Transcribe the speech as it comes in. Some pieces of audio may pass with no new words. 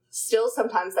still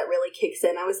sometimes that really kicks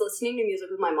in. I was listening to music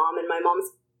with my mom, and my mom's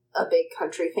a big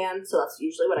country fan, so that's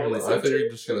usually what I listen to. I think you're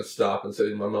just going to stop and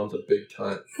say my mom's a big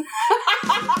cunt.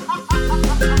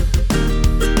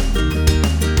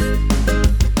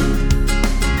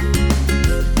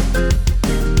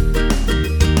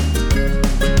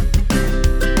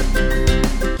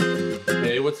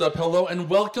 Hey, what's up? Hello, and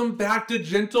welcome back to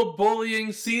Gentle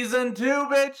Bullying Season 2,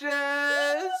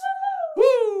 bitches!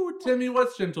 Woo! Timmy,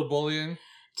 what's gentle bullying?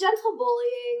 Gentle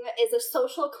bullying is a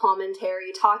social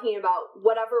commentary talking about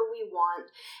whatever we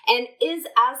want and is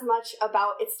as much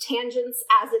about its tangents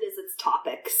as it is its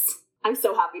topics. I'm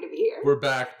so happy to be here. We're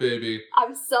back, baby.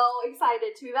 I'm so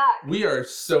excited to be back. We are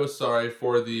so sorry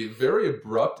for the very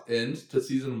abrupt end to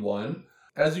Season 1.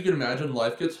 As you can imagine,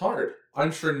 life gets hard.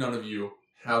 I'm sure none of you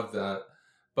have that.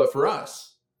 But for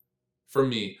us, for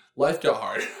me, life got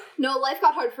hard. No, life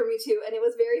got hard for me too, and it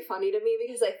was very funny to me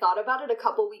because I thought about it a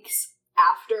couple weeks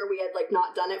after we had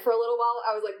not done it for a little while.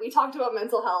 I was like, we talked about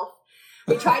mental health.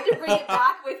 We tried to bring it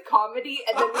back with comedy,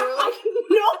 and then we were like,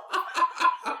 no.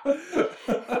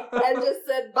 And just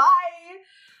said bye.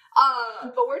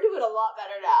 But we're doing a lot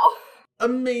better now.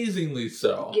 Amazingly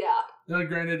so. Yeah. Now,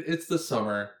 granted, it's the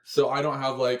summer, so I don't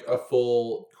have a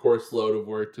full course load of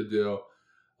work to do.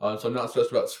 So I'm not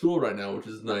stressed about school right now, which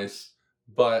is nice.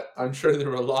 But I'm sure there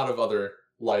were a lot of other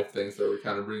life things that were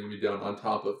kind of bringing me down on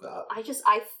top of that. I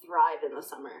thrive in the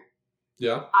summer.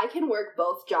 Yeah? I can work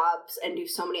both jobs and do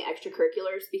so many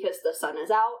extracurriculars because the sun is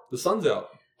out. The sun's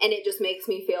out. And it just makes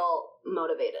me feel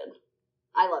motivated.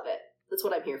 I love it. That's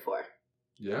what I'm here for.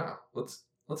 Yeah. Let's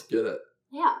get it.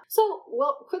 Yeah. So,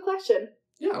 quick question.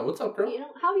 Yeah, what's up, girl?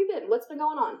 How have you been? What's been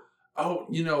going on? Oh,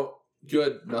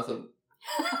 good. Nothing.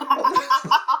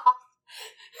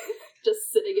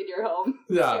 Just sitting in your home,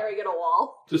 staring at a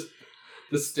wall. Just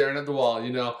staring at the wall,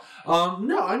 No,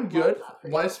 I'm good.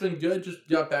 Life's been good. Just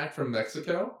got back from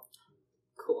Mexico.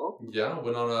 Cool. Yeah,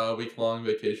 went on a week-long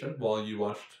vacation while you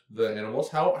watched the animals.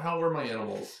 How were my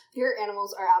animals? Your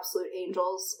animals are absolute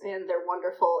angels, and they're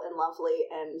wonderful and lovely,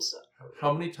 and...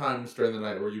 How many times during the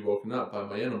night were you woken up by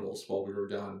my animals while we were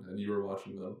gone and you were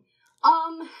watching them?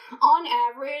 On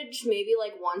average, maybe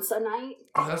once a night.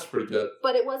 Oh, that's pretty good.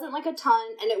 But it wasn't a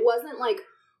ton, and it wasn't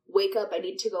wake up, I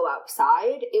need to go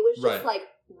outside. It was just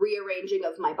rearranging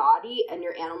of my body, and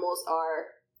your animals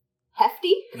are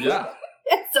hefty. Yeah.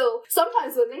 And so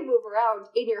sometimes when they move around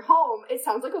in your home, it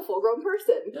sounds like a full-grown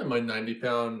person. Yeah, my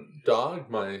 90-pound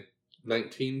dog, my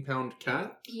 19-pound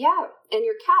cat. Yeah, and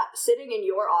your cat sitting in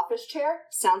your office chair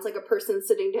sounds like a person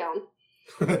sitting down.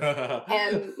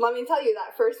 And let me tell you,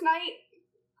 that first night,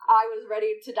 I was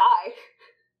ready to die.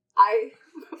 I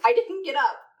didn't get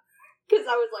up. Because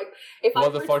I was like,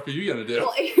 what the fuck are you going to do?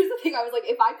 Well, here's the thing. I was like,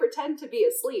 if I pretend to be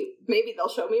asleep, maybe they'll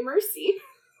show me mercy.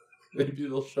 Maybe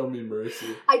they'll show me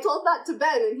mercy. I told that to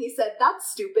Ben, and he said, that's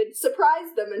stupid.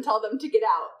 Surprise them and tell them to get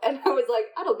out. And I was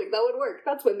like, I don't think that would work.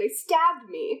 That's when they stabbed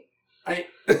me.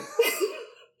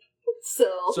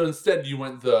 So instead, you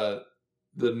went the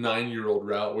 9-year-old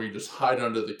route where you just hide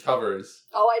under the covers.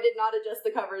 Oh, I did not adjust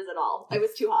the covers at all. I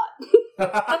was too hot.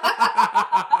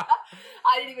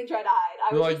 I didn't even try to hide.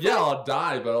 You're like, I'll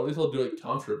die, but at least I'll do it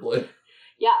comfortably.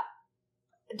 Yeah.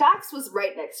 Dax was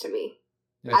right next to me.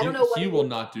 Yeah, I don't know what he will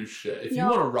not do shit. If you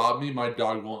want to rob me, my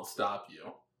dog won't stop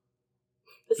you.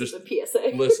 This is a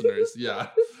PSA. Listeners, yeah.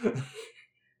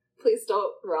 Please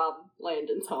don't rob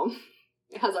Landon's home.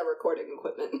 It has our recording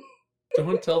equipment.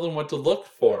 Don't tell them what to look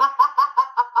for.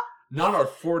 Not our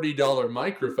 $40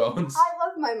 microphones. I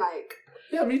love my mic.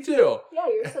 Yeah, me too. Yeah,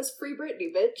 yours says Free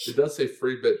Britney, bitch. It does say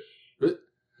Free Britney,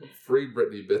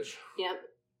 bitch. Yep.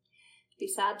 Be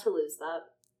sad to lose that.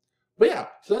 But yeah,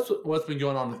 so that's what's been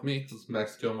going on with me since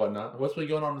Mexico and whatnot. What's been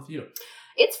going on with you?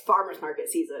 It's farmer's market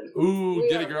season. Ooh,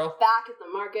 get it, girl. Back at the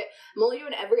market. I'm only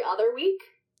doing every other week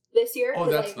this year. Oh,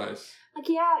 that's nice. I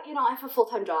have a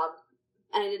full-time job.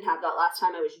 And I didn't have that last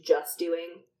time. I was just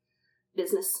doing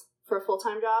business for a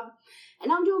full-time job. And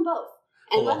now I'm doing both.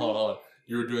 And hold on.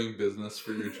 You were doing business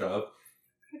for your job?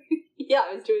 Yeah,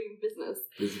 I was doing business.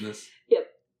 Business? Yep.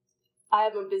 I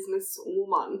am a business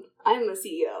woman. I am a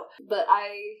CEO. But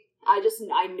I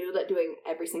knew that doing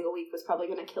every single week was probably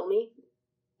going to kill me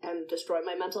and destroy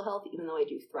my mental health, even though I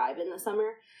do thrive in the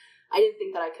summer. I didn't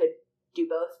think that I could do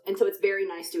both. And so it's very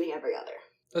nice doing every other.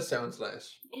 That sounds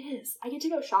nice. It is. I get to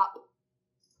go shop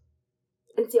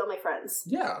and see all my friends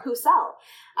who sell.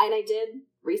 And I did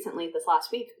recently, this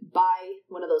last week, buy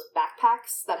one of those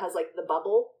backpacks that has the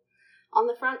bubble on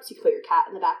the front, so you can put your cat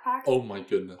in the backpack. Oh my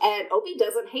goodness. And Opie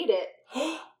doesn't hate it.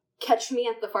 Catch me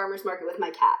at the farmer's market with my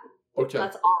cat. Okay.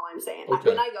 That's all I'm saying. Okay.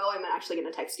 When I go, I'm actually going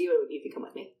to text you and you can come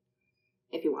with me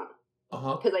if you want.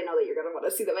 Because I know that you're going to want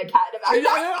to see that my cat in a I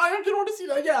backpack. am going to want to see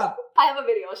that, yeah. I have a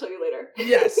video. I'll show you later.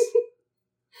 Yes.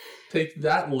 Take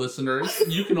that, listeners.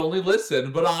 You can only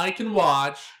listen, but I can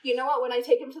watch. You know what? When I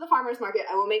take him to the farmer's market,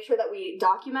 I will make sure that we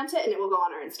document it and it will go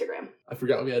on our Instagram. I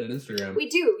forgot we had an Instagram. We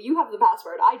do. You have the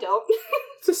password. I don't.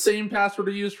 It's the same password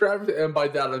we use for everything. And by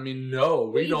that, I mean,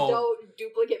 no, we don't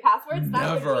duplicate passwords?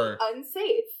 That Never. would be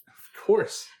unsafe. Of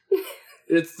course.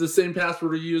 It's the same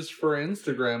password we use for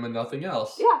Instagram and nothing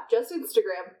else. Yeah, just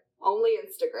Instagram. Only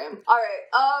Instagram. Alright,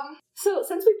 so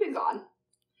since we've been gone,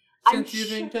 Since you've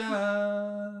been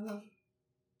gone,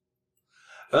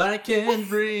 I can't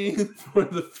breathe for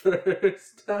the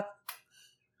first time.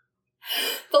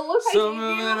 The look I So gave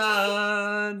moving you...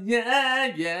 on,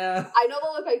 yeah. I know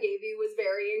the look I gave you was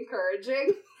very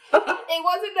encouraging. It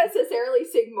wasn't necessarily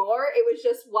sing more, it was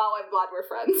just, wow, I'm glad we're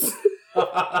friends.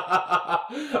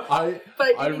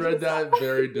 I read that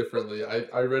very differently.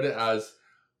 I read it as,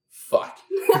 fuck.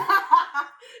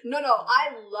 No,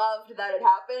 I loved that it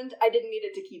happened. I didn't need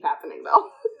it to keep happening, though.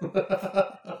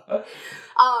 But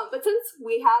since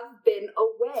we have been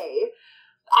away,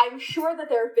 I'm sure that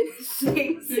there have been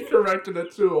things... You corrected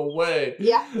it to away.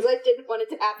 Yeah, because I didn't want it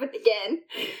to happen again.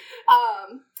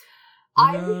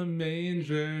 No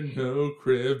manger, no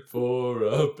crib for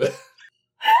a bed.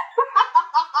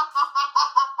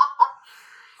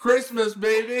 Christmas,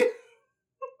 baby!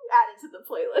 Add it to the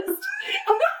playlist.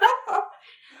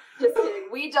 Just kidding.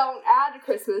 We don't add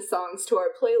Christmas songs to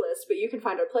our playlist, but you can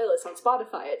find our playlist on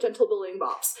Spotify at Gentle Bullying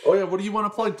Bops. Oh yeah, what do you want to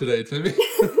plug today, Timmy?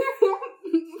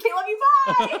 Okay, love you,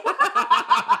 bye!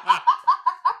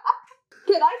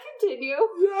 Can I continue?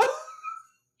 Yeah.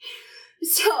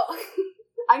 So,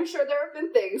 I'm sure there have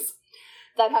been things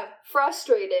that have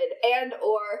frustrated and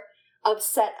or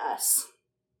upset us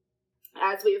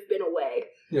as we have been away.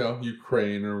 You know,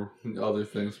 Ukraine or other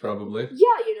things, probably.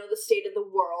 Yeah, the state of the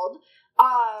world.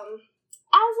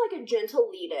 As like a gentle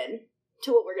lead-in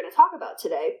to what we're going to talk about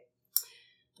today,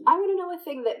 I want to know a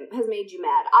thing that has made you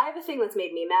mad. I have a thing that's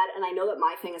made me mad, and I know that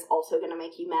my thing is also going to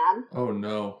make you mad. Oh,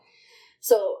 no.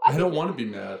 So I don't want to be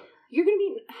mad. You're going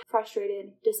to be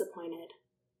frustrated, disappointed,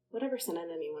 whatever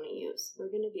synonym you want to use. We're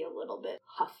going to be a little bit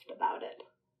huffed about it.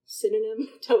 Synonym,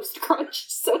 toast crunch.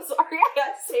 So sorry, I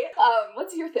gotta say it.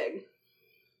 What's your thing?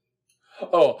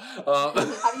 Oh,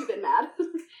 Have you been mad?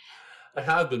 I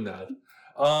have been mad.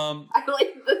 I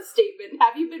like the statement.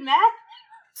 Have you been mad?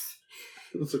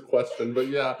 It's a question, but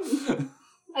yeah.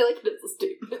 I like it as a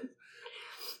statement.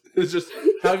 It's just,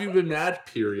 have you been mad,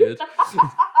 period.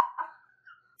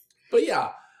 But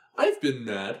yeah, I've been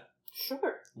mad.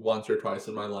 Sure. Once or twice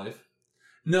in my life.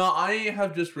 No, I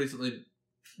have just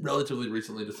relatively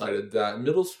recently decided that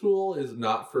middle school is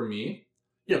not for me.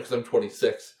 Because I'm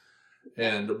 26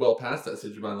 and well past that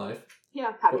stage of my life.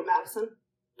 Yeah, Happy Madison.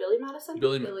 Billy Madison?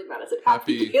 Billy Madison.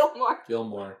 Happy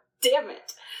Gilmore. Damn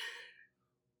it.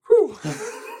 Whew.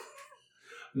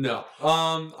 No.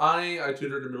 I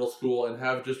tutored in middle school and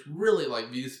have just really,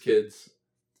 like, these kids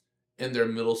and their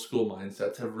middle school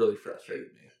mindsets have really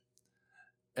frustrated me.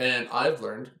 And I've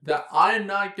learned that I'm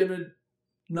not gonna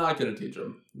teach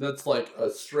them. That's like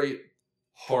a straight,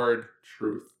 hard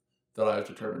truth that I've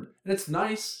determined. And it's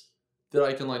nice that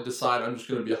I can like decide I'm just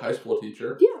gonna be a high school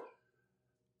teacher. Yeah.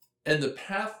 And the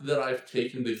path that I've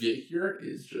taken to get here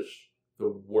is just the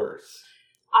worst.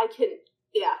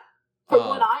 From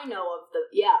what I know of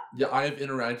Yeah, I have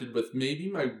interacted with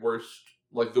maybe my worst,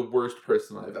 like the worst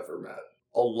person I've ever met.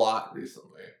 A lot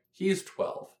recently. He's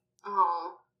 12.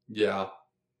 Aw. Yeah.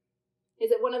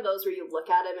 Is it one of those where you look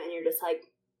at him and you're just like,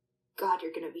 God,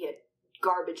 you're gonna be a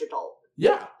garbage adult?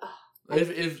 Yeah.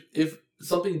 If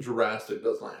something drastic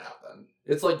does not happen,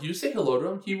 it's like you say hello to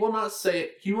him, he will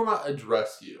not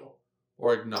address you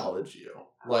or acknowledge you.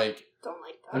 Like, don't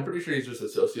like that. I'm pretty sure he's just a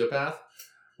sociopath,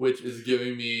 which is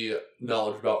giving me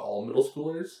knowledge about all middle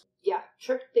schoolers. Yeah,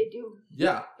 sure, they do.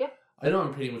 Yeah. Yeah. I know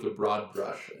I'm painting with a broad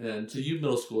brush, and to you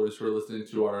middle schoolers who are listening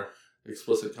to our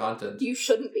explicit content, you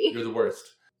shouldn't be. You're the worst.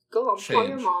 Go home, call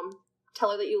your mom,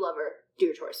 tell her that you love her, do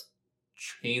your chores.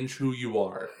 Change who you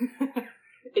are.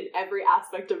 In every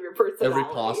aspect of your personality.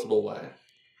 Every possible way.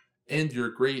 And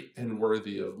you're great and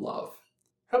worthy of love.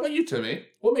 How about you, Timmy?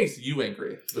 What makes you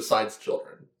angry besides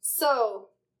children? So,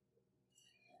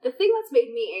 the thing that's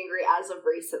made me angry as of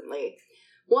recently,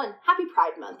 one, happy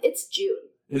Pride Month. It's June.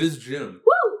 It is June.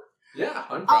 Woo! Yeah,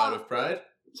 I'm proud of Pride.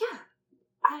 Yeah.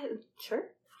 Sure.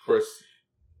 Of course.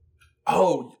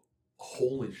 Oh,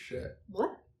 holy shit.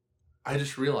 What? I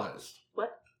just realized.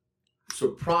 What? So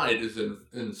Pride is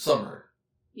in summer.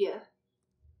 Yeah.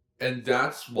 And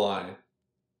that's why...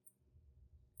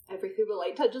 Everything the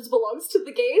light touches belongs to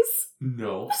the gays?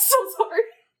 No. I'm so sorry.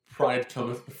 pride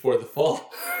cometh before the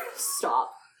fall.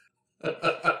 Stop.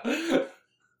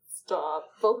 Stop.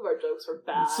 Both of our jokes were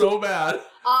bad. So bad.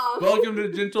 Welcome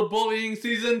to Gentle Bullying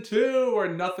Season 2, where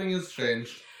nothing has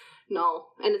changed. No,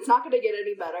 and it's not going to get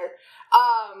any better.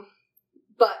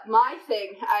 But my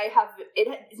thing,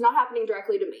 it's not happening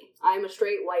directly to me. I'm a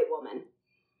straight white woman.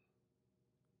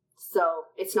 So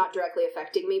it's not directly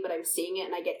affecting me, but I'm seeing it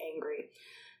and I get angry.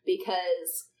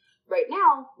 Because right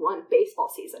now, baseball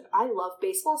season. I love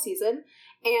baseball season.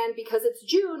 And because it's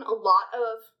June, a lot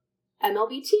of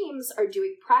MLB teams are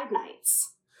doing Pride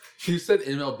Nights. You said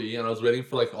MLB, and I was waiting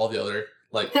for, like, all the other,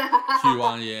 like,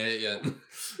 QAnon, and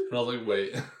I was like,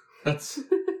 wait, that's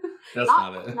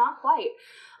not it. Not quite.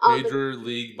 Major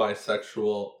League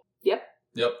Bisexual. Yep.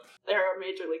 Yep. There are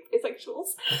Major League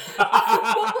Bisexuals.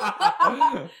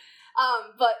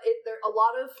 But a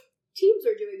lot of teams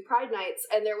are doing Pride Nights,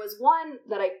 and there was one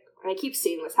that I keep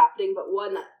seeing this happening, but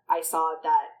one that I saw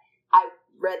that I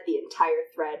read the entire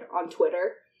thread on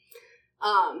Twitter,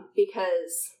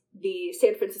 because the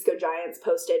San Francisco Giants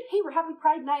posted, hey, we're having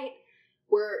Pride Night.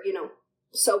 We're,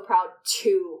 so proud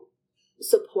to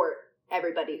support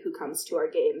everybody who comes to our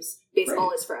games.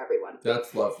 Baseball is for everyone.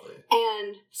 That's lovely.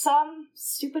 And some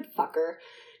stupid fucker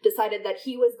decided that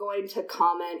he was going to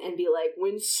comment and be like,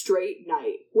 win straight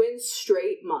night, win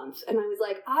straight month. And I was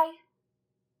like, I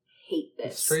hate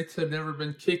this. The straights have never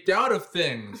been kicked out of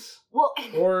things. Well,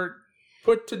 or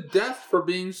put to death for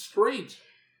being straight.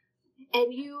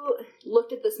 And you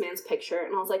looked at this man's picture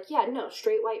and I was like, yeah, no,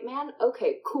 straight white man?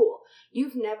 Okay, cool.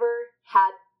 You've never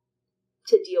had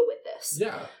to deal with this.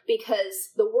 Yeah. Because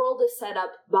the world is set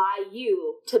up by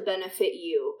you to benefit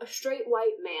you, a straight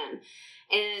white man.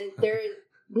 And there is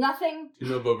nothing... Do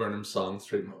you know Bo Burnham's song,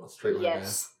 Straight White Man?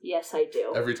 Yes, I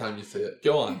do. Every time you say it.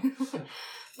 Go on.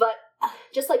 But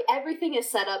just like everything is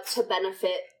set up to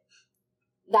benefit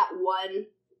that one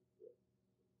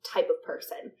type of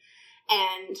person.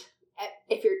 And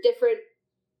if you're different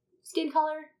skin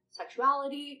color,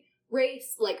 sexuality,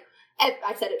 race, like,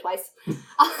 I said it twice.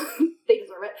 They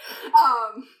deserve it.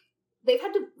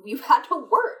 You've had to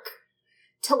work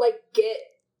to, like, get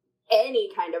any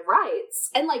kind of rights.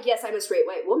 And, like, yes, I'm a straight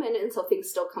white woman, and so things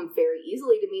still come very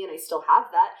easily to me, and I still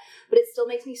have that, but it still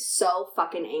makes me so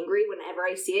fucking angry whenever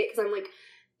I see it, because I'm like,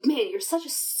 man, you're such a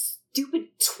stupid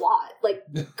twat. Like,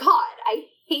 God, I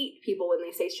hate people when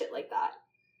they say shit like that.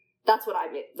 That's what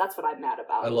I'm mad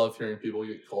about. I love hearing people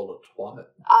get called a twat.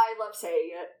 I love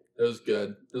saying it. It was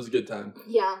good. It was a good time.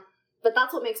 Yeah. But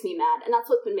that's what makes me mad, and that's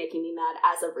what's been making me mad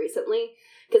as of recently,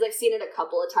 because I've seen it a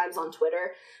couple of times on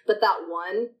Twitter, but that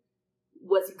one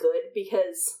was good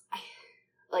because,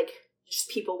 just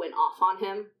people went off on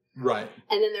him. Right.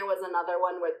 And then there was another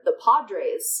one where the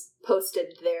Padres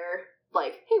posted their,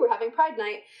 like, hey, we're having Pride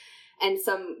Night, and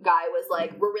some guy was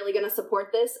like, we're really going to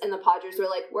support this, and the Padres were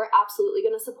like, we're absolutely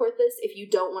going to support this. If you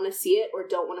don't want to see it or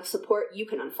don't want to support, you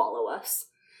can unfollow us.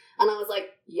 And I was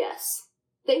like, yes.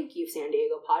 Thank you, San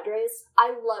Diego Padres. I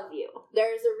love you.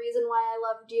 There's a reason why I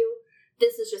loved you.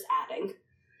 This is just adding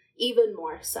even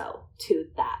more so to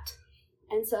that.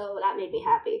 And so that made me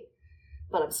happy.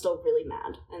 But I'm still really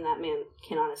mad. And that man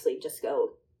can honestly just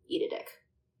go eat a dick.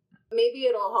 Maybe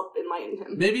it'll help enlighten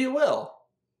him. Maybe it will.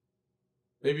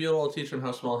 Maybe it'll teach him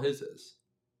how small his is.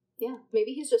 Yeah,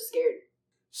 maybe he's just scared.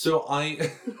 So aren't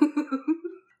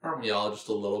we all just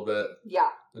a little bit? Yeah.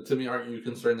 Timmy, aren't you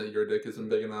concerned that your dick isn't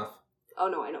big enough? Oh,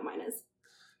 no, I know mine is.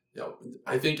 Yeah,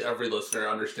 I think every listener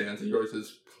understands that yours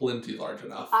is plenty large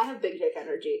enough. I have big dick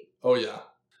energy. Oh, yeah.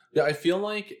 Yeah, I feel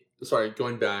like,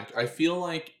 going back, I feel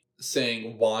like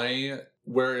saying,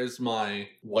 where is my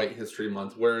White History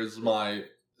Month? Where is my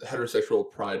heterosexual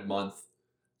Pride Month?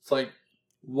 It's like,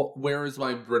 where is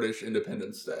my British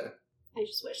Independence Day? I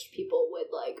just wish people would,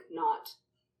 not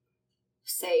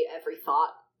say every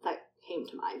thought that came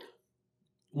to mind.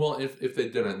 Well, if they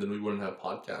didn't, then we wouldn't have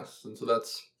podcasts, and so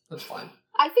that's fine.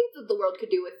 I think that the world could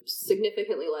do with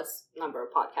significantly less number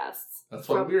of podcasts. That's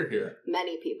why we're here.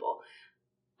 Many people.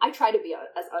 I try to be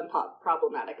as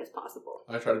unproblematic as possible.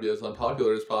 I try to be as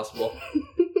unpopular as possible.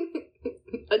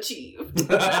 Achieve. Just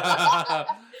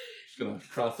gonna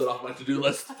cross it off my to-do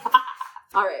list.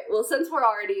 Alright, well, since we're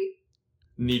already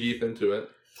knee-deep into it,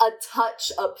 a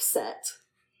touch upset,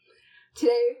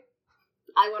 today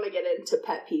I want to get into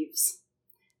pet peeves.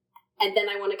 And then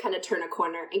I want to kind of turn a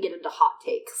corner and get into hot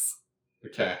takes.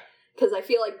 Okay. Because I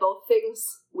feel like both things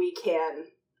we can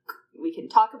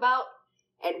talk about,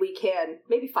 and we can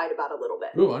maybe fight about a little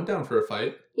bit. Ooh, I'm down for a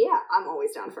fight. Yeah, I'm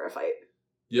always down for a fight.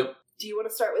 Yep. Do you want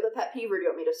to start with a pet peeve, or do you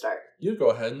want me to start? You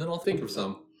go ahead, and then I'll think of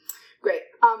some. Great.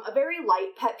 A very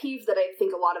light pet peeve that I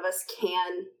think a lot of us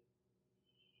can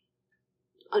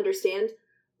understand.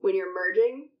 when you're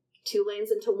merging 2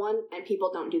 lanes into one and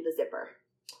people don't do the zipper.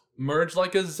 Merge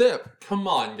like a zip. Come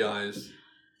on, guys.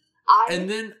 And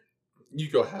then you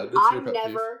go ahead. I'm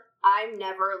never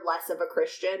less of a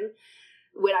Christian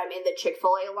when I'm in the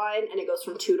Chick-fil-A line and it goes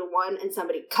from 2 to 1 and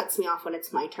somebody cuts me off when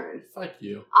it's my turn. Fuck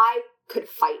you. I could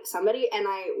fight somebody, and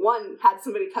I had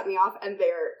somebody cut me off and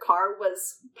their car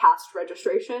was past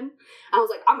registration. And I was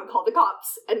like, I'm gonna call the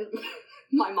cops. And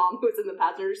my mom, who was in the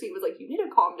passenger seat, was like, you need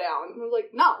to calm down. And I was like,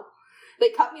 no. They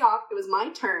cut me off. It was my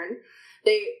turn.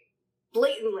 They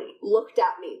blatantly looked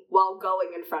at me while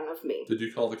going in front of me. Did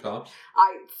you call the cops?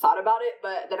 I thought about it,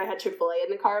 but then I had Chick-fil-A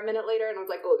in the car a minute later, and I was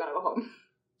like, oh, I gotta go home.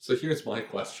 So here's my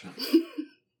question.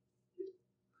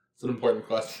 It's an important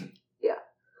question. Yeah.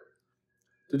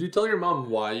 Did you tell your mom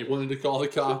why you wanted to call the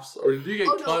cops? Or did you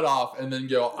get cut off and then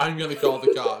go, I'm going to call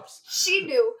the cops? She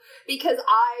knew, because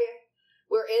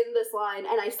we're in this line,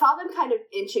 and I saw them kind of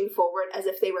inching forward as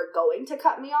if they were going to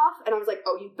cut me off, and I was like,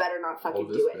 oh, you better not fucking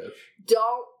do it. Bitch.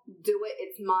 Don't do it.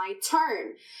 It's my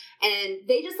turn. And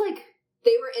they just,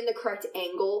 they were in the correct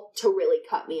angle to really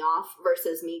cut me off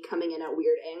versus me coming in at a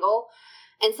weird angle.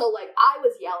 And so, I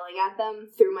was yelling at them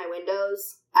through my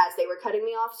windows as they were cutting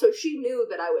me off, so she knew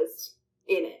that I was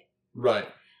in it. Right.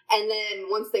 And then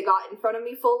once they got in front of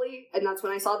me fully, and that's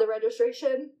when I saw the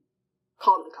registration,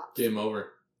 called the cops. Game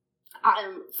over.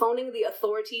 I'm phoning the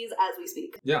authorities as we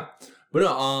speak. Yeah. But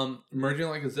no, merging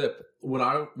like a zip. When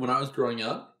I was growing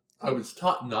up, I was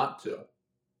taught not to.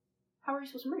 How are you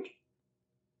supposed to merge?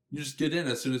 You just get in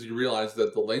as soon as you realize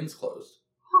that the lane's closed.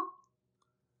 Huh.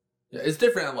 Yeah, it's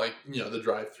different at, the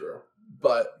drive-thru.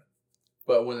 But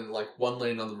when, one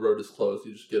lane on the road is closed,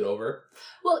 you just get over.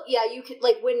 Well, yeah, you can,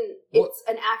 when it's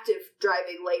an active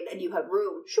driving lane and you have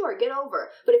room, sure, get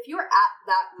over. But if you're at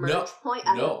that merge point...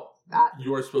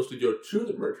 You are supposed to go to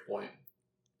the merge point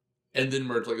and then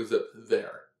merge like a zip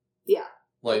there. Yeah.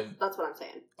 That's what I'm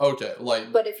saying. Okay,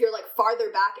 But if you're,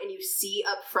 farther back and you see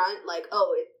up front,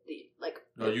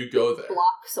 no, you go there.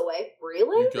 Blocks away.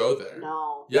 Really? You go there.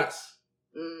 No. Yes.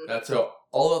 That's how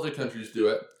all other countries do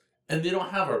it, and they don't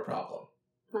have our problem.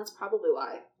 That's probably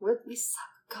why. We suck.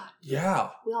 God. Yeah.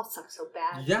 We all suck so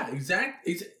bad. Yeah,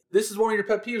 exactly. This is one of your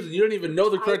pet peeves, and you don't even know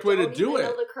the correct way to do it. I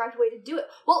don't know the correct way to do it.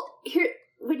 Well, here...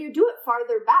 When you do it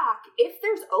farther back, if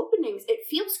there's openings, it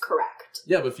feels correct.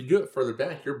 Yeah, but if you do it further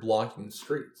back, you're blocking the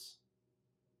streets.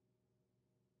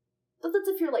 But that's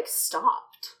if you're,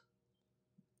 stopped.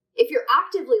 If you're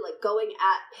actively, going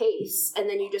at pace, and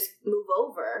then you just move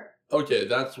over. Okay,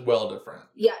 that's well different.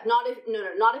 Yeah, not if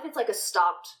it's, a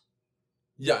stopped...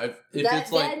 Yeah, if it's,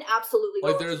 then absolutely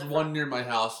there's one near my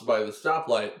house by the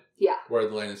stoplight. Yeah. Where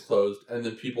the lane is closed, and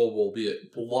then people will be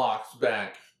at blocks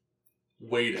back.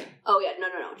 Waiting. Oh yeah, no.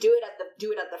 Do it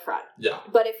at the front. Yeah.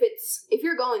 But if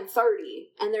you're going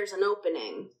 30 and there's an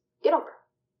opening, get over.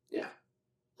 Yeah.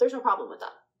 There's no problem with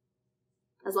that.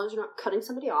 As long as you're not cutting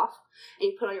somebody off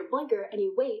and you put on your blinker and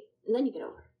you wait and then you get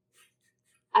over.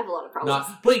 I have a lot of problems.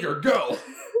 Not blinker, go.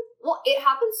 Well, it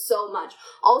happens so much.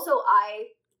 Also,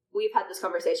 we've had this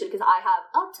conversation because I have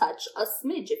a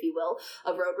smidge, if you will,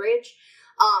 of road rage.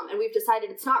 And we've decided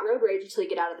it's not road rage until you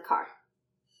get out of the car.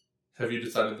 Have you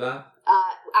decided that?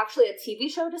 Actually, a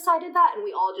TV show decided that, and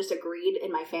we all just agreed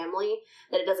in my family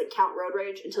that it doesn't count road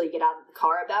rage until you get out of the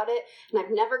car about it. And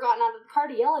I've never gotten out of the car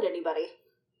to yell at anybody.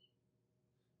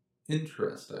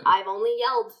 Interesting. I've only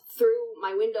yelled through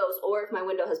my windows, or if my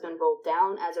window has been rolled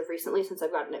down as of recently since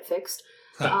I've gotten it fixed.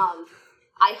 I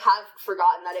have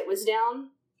forgotten that it was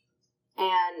down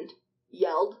and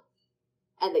yelled,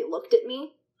 and they looked at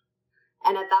me.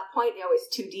 And at that point, it was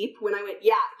too deep when I went,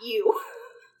 yeah, you.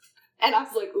 And I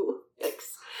was like, ooh,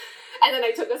 yikes. And then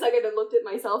I took a second and looked at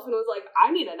myself and was like,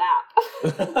 I need a nap.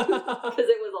 Because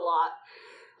it was a lot.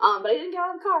 But I didn't get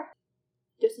out of the car.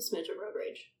 Just a smidge of road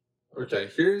rage. Okay,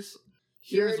 here's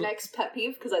your next pet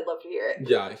peeve, because I'd love to hear it.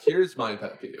 Yeah, here's my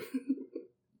pet peeve.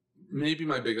 Maybe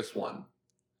my biggest one.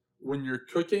 When you're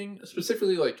cooking,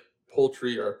 specifically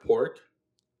poultry or pork,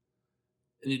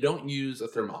 and you don't use a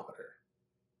thermometer,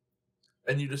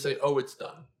 and you just say, oh, it's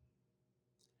done.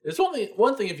 It's only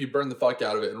one thing if you burn the fuck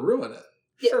out of it and ruin it.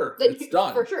 Sure, it's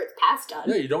done. For sure, it's past done.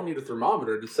 Yeah, you don't need a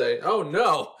thermometer to say, oh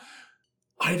no,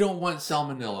 I don't want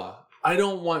salmonella. I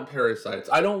don't want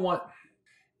parasites.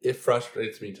 It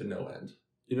frustrates me to no end.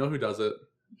 You know who does it?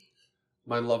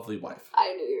 My lovely wife.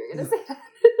 I knew you were going to say that.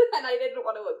 And I didn't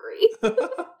want to agree.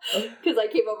 Because I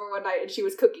came over one night and she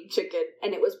was cooking chicken.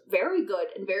 And it was very good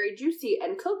and very juicy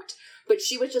and cooked. But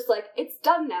she was just like, it's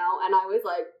done now. And I was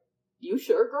like, you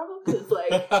sure, girl? Because,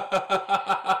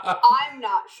 I'm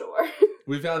not sure.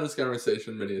 We've had this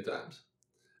conversation many a times.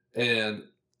 And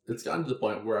it's gotten to the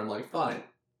point where I'm like, fine.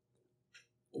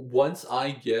 once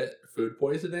I get food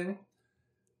poisoning,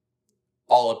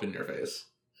 all up in your face.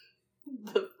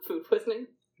 The food poisoning?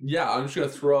 Yeah, I'm just going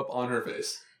to throw up on her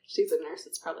face. She's a nurse.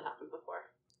 It's probably happened before.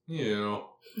 Ew.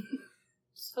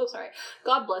 So sorry.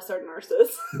 God bless our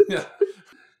nurses. Yeah.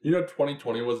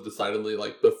 2020 was decidedly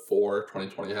like before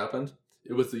 2020 happened.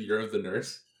 It was the year of the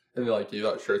nurse. And they like gave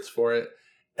out shirts for it.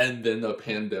 And then the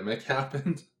pandemic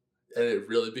happened. And it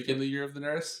really became the year of the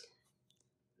nurse.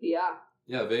 Yeah.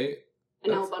 Yeah, And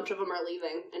now a bunch of them are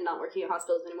leaving and not working in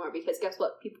hospitals anymore because guess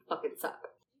what? People fucking suck.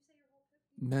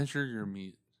 Measure your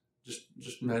meat.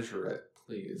 Just measure it,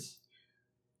 please.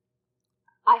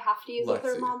 I have to use Lexi. a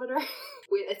thermometer,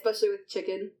 especially with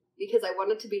chicken, because I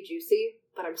want it to be juicy,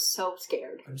 but I'm so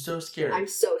scared. I'm so scared.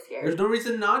 There's no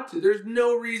reason not to. There's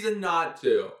no reason not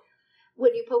to.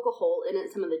 When you poke a hole in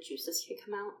it, some of the juices can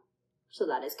come out. So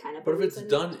that is kind of... But if it's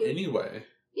done anyway...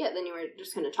 Yeah, then you were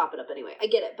just going to chop it up anyway. I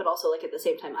get it, but also, like, at the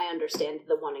same time, I understand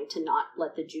the wanting to not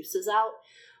let the juices out.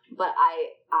 But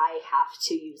I have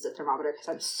to use the thermometer because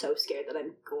I'm so scared that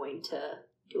I'm going to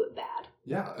do it bad.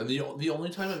 Yeah, and the only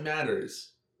time it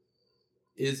matters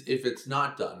is if it's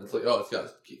not done. It's like, oh, it's got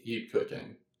to keep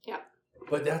cooking. Yeah.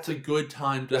 But that's a good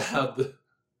time to have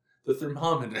the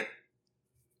thermometer.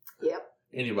 Yep.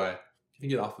 Anyway, can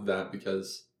you get off of that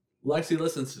because Lexi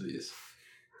listens to these.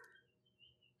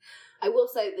 I will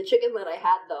say, the chicken that I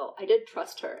had, though, I did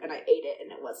trust her, and I ate it,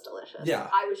 and it was delicious. Yeah.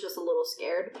 I was just a little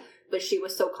scared, but she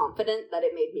was so confident that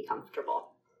it made me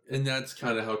comfortable. And that's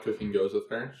kind of how cooking goes with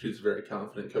her. She's a very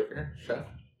confident cooker. Chef.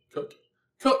 Cook.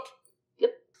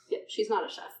 Yep. She's not a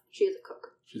chef. She is a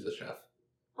cook. She's a chef.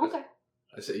 Okay.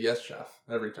 I say yes, chef,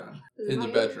 every time. In the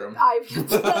bedroom. I was going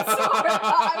to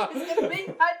make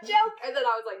that joke, and then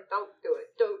I was like, don't do it.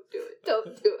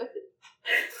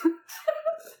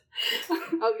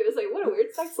 I was going to say, what a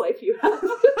weird sex life you have.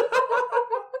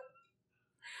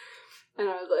 And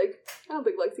I was like, I don't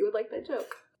think Lexi would like that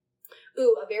joke.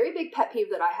 Ooh, a very big pet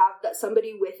peeve that I have that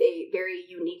somebody with a very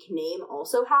unique name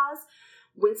also has.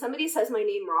 When somebody says my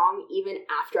name wrong, even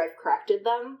after I've corrected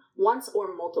them, once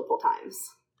or multiple times.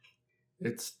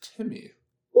 It's Timmy.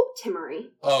 Well, Timmery.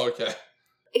 Oh, okay.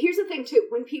 Here's the thing, too.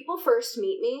 When people first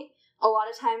meet me, a lot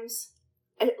of times,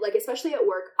 like especially at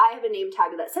work, I have a name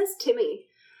tag that says Timmy.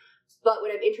 But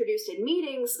when I'm introduced in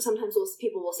meetings, sometimes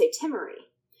people will say Timmery.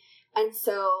 And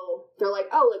so they're like,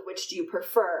 oh, like, which do you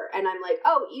prefer? And I'm like,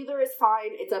 oh, either is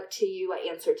fine. It's up to you. I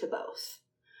answer to both.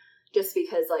 Just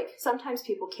because, like, sometimes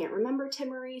people can't remember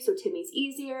Timmery, so Timmy's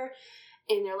easier.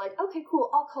 And they're like, okay,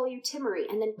 cool, I'll call you Timmery.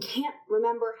 And then can't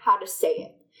remember how to say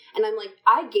it. And I'm like,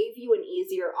 I gave you an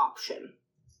easier option.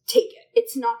 Take it.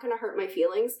 It's not going to hurt my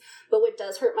feelings. But what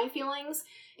does hurt my feelings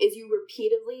is you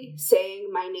repeatedly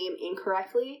saying my name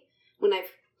incorrectly when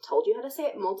I've told you how to say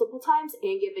it multiple times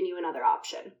and given you another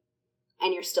option.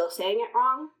 And you're still saying it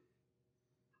wrong.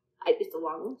 It's a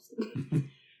long list.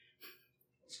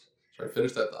 Sorry,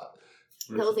 finish that thought.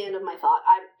 That was the end of my thought.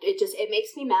 It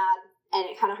makes me mad, and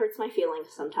it kind of hurts my feelings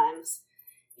sometimes,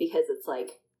 because it's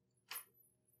like,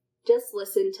 just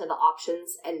listen to the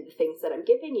options and the things that I'm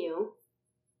giving you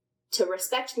to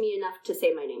respect me enough to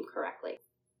say my name correctly.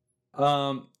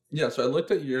 Yeah, so I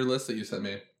looked at your list that you sent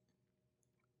me,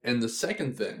 and the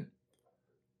second thing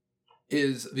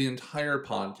is the entire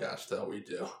podcast that we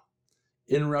do.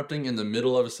 Interrupting in the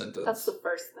middle of a sentence. That's the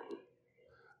first thing.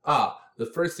 The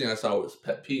first thing I saw was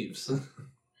pet peeves.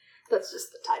 That's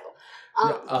just the title.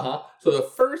 Yeah, So the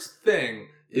first thing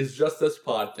is just this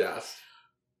podcast.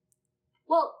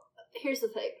 Well, here's the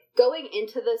thing. Going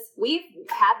into this, we've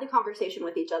had the conversation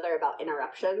with each other about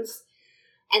interruptions.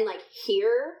 And, like,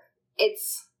 here,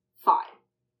 it's fine.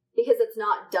 Because it's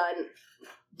not done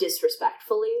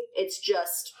disrespectfully. It's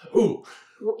just... Ooh.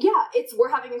 Yeah, we're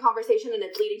having a conversation and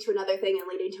it's leading to another thing and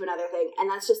leading to another thing. And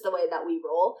that's just the way that we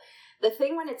roll. The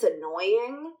thing when it's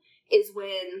annoying is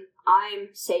when I'm,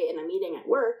 say, in a meeting at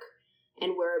work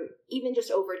and we're even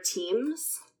just over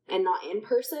Teams and not in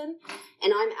person,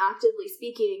 and I'm actively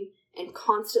speaking and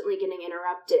constantly getting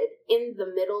interrupted in the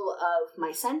middle of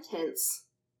my sentence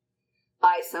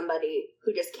by somebody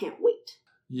who just can't wait.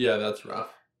 Yeah, that's rough.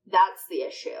 That's the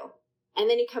issue. And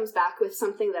then he comes back with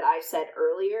something that I said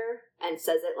earlier and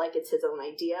says it like it's his own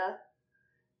idea.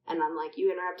 And I'm like, you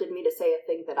interrupted me to say a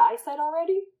thing that I said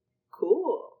already?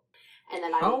 Cool. And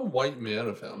then How white man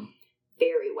of him.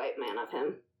 Very white man of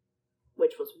him.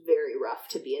 Which was very rough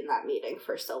to be in that meeting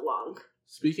for so long.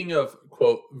 Speaking of,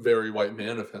 quote, very white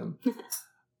man of him.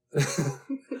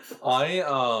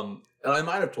 I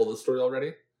might have told this story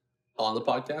already on the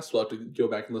podcast. So I'll have to go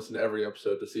back and listen to every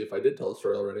episode to see if I did tell the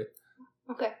story already.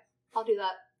 Okay. I'll do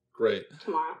that. Great.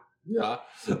 Tomorrow. Yeah.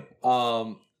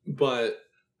 But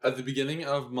at the beginning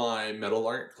of my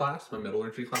metallurgy class,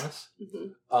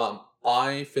 Mm-hmm.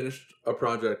 I finished a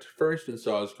project first, and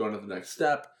so I was going to the next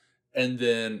step. And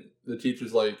then the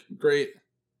teacher's like, great,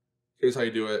 here's how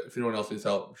you do it. If anyone else needs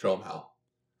help, show them how.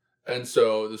 And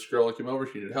so this girl came over,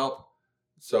 she needed help.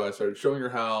 So I started showing her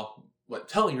how,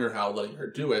 telling her how, letting her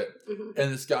do it. Mm-hmm.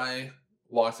 And this guy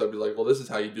walks up, he's like, well, this is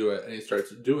how you do it. And he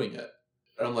starts doing it.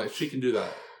 And I'm like, she can do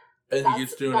that. And he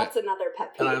keeps doing it. That's another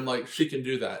pet peeve. And I'm like, she can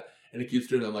do that. And he keeps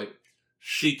doing it. I'm like,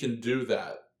 she can do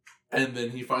that. And then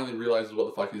he finally realizes what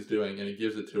the fuck he's doing, and he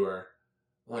gives it to her.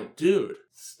 I'm like, dude,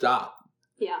 stop.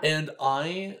 Yeah. And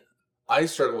I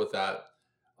struggle with that.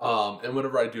 And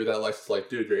whenever I do that, Alexa's like,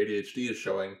 dude, your ADHD is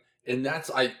showing. And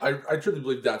that's, I truly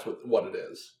believe that's what it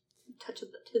is. Touch of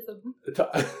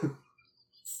the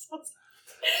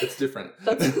It's different.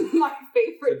 That's my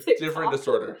favorite TikTok. Different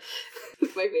disorder.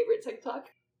 It's my favorite TikTok.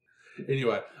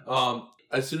 Anyway,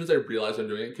 as soon as I realize I'm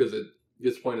doing it, because it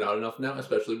gets pointed out enough now,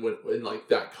 especially when in like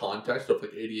that context of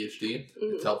like ADHD,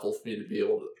 it's helpful for me to be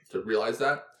able to realize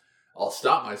that. I'll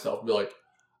stop myself and be like,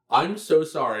 I'm so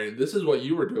sorry. This is what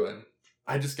you were doing.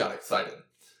 I just got excited.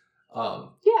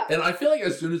 Yeah. And I feel like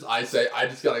as soon as I say I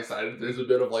just got excited, there's a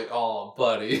bit of like, oh,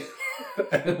 buddy.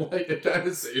 And like it kind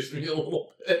of saves me a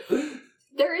little bit.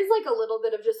 There is like a little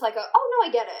bit of just like oh no,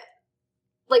 I get it.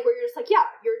 Like where you're just like, yeah,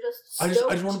 you're just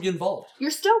stoked. I just want to be involved.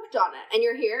 You're stoked on it, and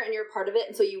you're here, and you're part of it,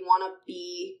 and so you want to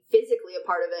be physically a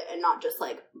part of it, and not just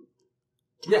like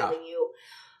telling you.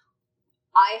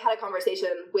 I had a conversation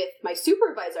with my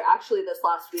supervisor actually this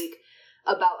last week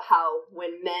about how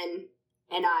when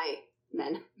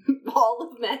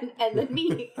all of men, and then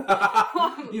me,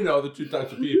 you know, the two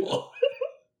types of people.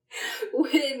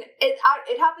 When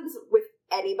it happens with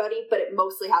anybody, but it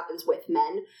mostly happens with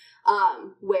men,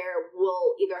 where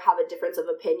we'll either have a difference of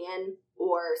opinion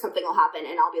or something will happen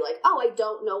and I'll be like, oh, I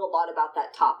don't know a lot about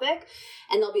that topic,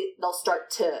 and they'll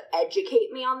start to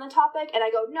educate me on the topic, and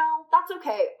I go, no, that's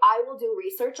okay, I will do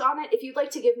research on it. If you'd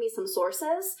like to give me some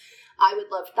sources, I would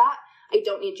love that. I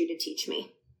don't need you to teach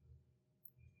me.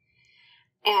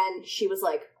 And she was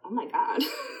like, oh my God.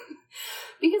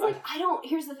 Because like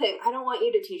here's the thing, I don't want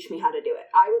you to teach me how to do it.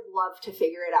 I would love to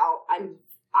figure it out.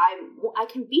 I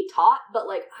can be taught, but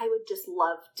like I would just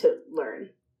love to learn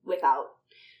without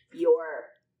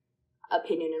your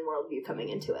opinion and worldview coming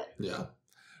into it. Yeah.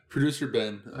 Producer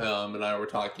Ben and I were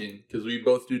talking, because we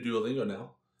both do Duolingo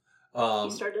now.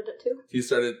 He started it too? He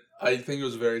started, I think it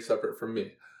was very separate from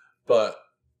me. But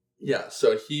yeah,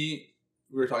 so we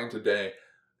were talking today,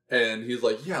 and he's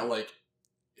like, yeah, like,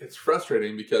 it's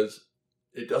frustrating because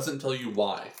it doesn't tell you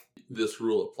why this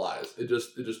rule applies. It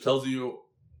just tells you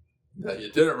that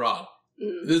you did it wrong.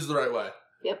 Mm. This is the right way.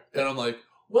 Yep. And I'm like,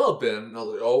 well, Ben. And I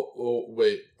was like, oh,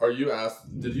 wait.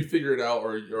 Did you figure it out,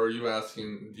 or are you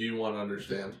asking, do you want to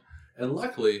understand? And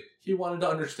luckily, he wanted to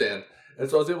understand. And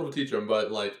so I was able to teach him,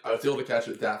 but like, I was able to catch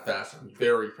it that fast. I'm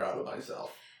very proud of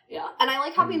myself. Yeah, and I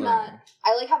like having that.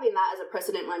 I like having that as a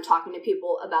precedent when I'm talking to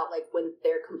people about like when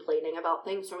they're complaining about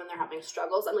things or when they're having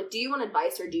struggles. I'm like, do you want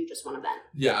advice or do you just want to vent?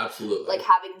 Yeah, absolutely. Like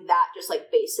having that just like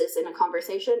basis in a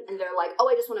conversation, and they're like, oh,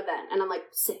 I just want to vent, and I'm like,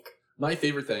 sick. My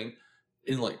favorite thing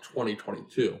in like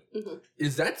 2022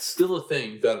 is that still a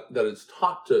thing that is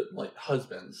taught to like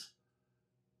husbands.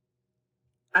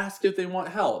 Ask if they want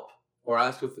help, or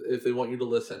ask if they want you to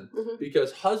listen,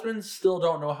 because husbands still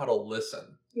don't know how to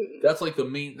listen. That's like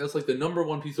the number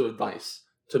one piece of advice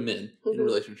to men in a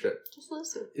relationship. Just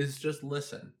listen. Is just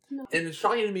listen. No. And it's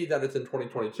shocking to me that it's in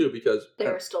 2022 because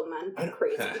there are still men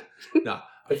crazy. No,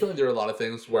 I feel like there are a lot of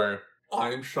things where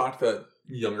I'm shocked that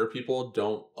younger people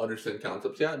don't understand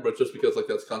concepts yet, but it's just because like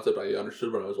that's a concept I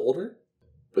understood when I was older.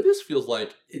 But this feels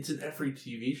like it's in every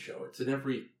TV show. It's in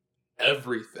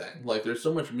everything. Like there's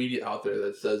so much media out there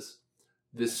that says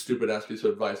this stupid ass piece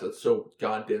of advice that's so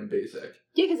goddamn basic.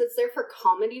 Yeah, because it's there for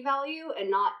comedy value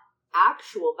and not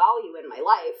actual value in my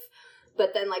life.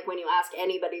 But then, like, when you ask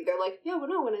anybody, they're like, yeah, well,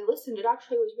 no, when I listened, it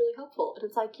actually was really helpful. And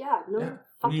it's like, yeah, no, yeah.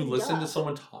 When you listen to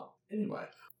someone talk. Anyway.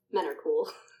 Men are cool.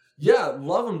 Yeah,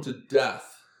 love them to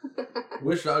death.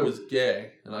 Wish I was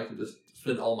gay, and I could just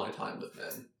spend all my time with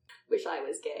men. Wish I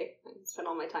was gay. I could spend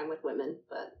all my time with women,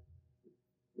 but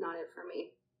not it for me.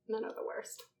 Men are the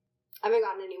worst. I haven't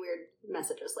gotten any weird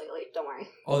messages lately, don't worry.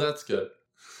 Oh, that's good.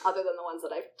 Other than the ones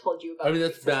that I've told you about. I mean,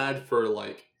 that's bad for,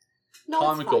 like,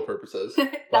 comical purposes.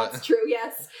 That's true,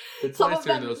 yes. It's nice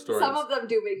hearing those stories. Some of them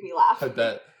do make me laugh. I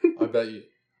bet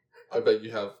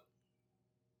you have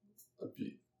a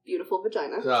beautiful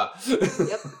vagina. Yeah.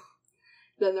 Yep.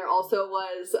 Then there also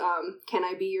was, can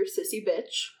I be your sissy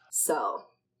bitch? So,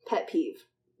 pet peeve,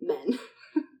 men.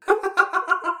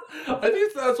 I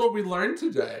think that's what we learned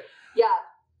today. Yeah.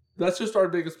 That's just our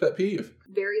biggest pet peeve.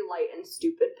 Very light and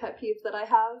stupid pet peeve that I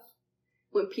have.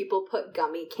 When people put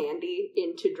gummy candy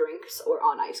into drinks or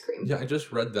on ice cream. Yeah, I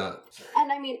just read that. And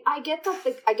I mean, I get that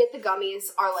the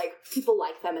gummies are like, people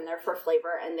like them and they're for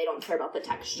flavor and they don't care about the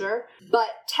texture. But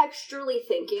texturally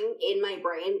thinking, in my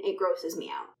brain, it grosses me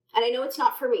out. And I know it's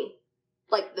not for me.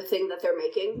 Like, the thing that they're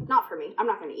making, not for me. I'm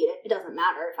not going to eat it. It doesn't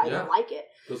matter if I don't like it.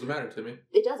 Doesn't matter to me.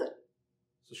 It doesn't.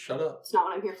 So shut up. It's not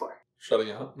what I'm here for.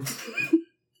 Shutting up?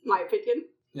 My opinion?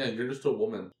 Yeah, you're just a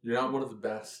woman. You're not one of the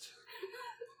best.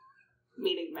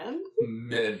 Meaning men?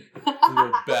 Men.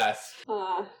 You're best.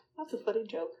 That's a funny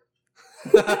joke.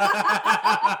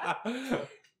 That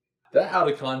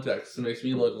out of context makes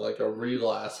me look like a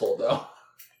real asshole, though.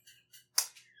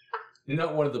 You're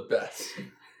not one of the best.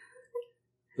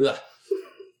 Ugh.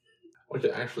 Okay,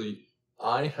 actually,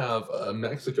 I have a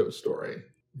Mexico story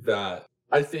that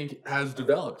I think has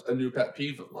developed a new pet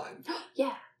peeve of mine.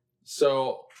 Yeah.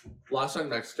 So, last night in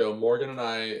Mexico, Morgan and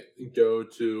I go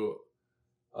to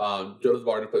the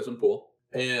bar to play some pool,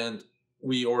 and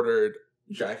we ordered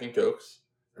Jack and Cokes,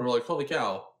 and we're like, holy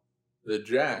cow, the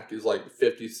Jack is like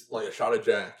a shot of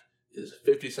Jack is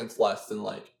 50 cents less than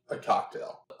like a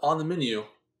cocktail. On the menu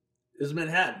is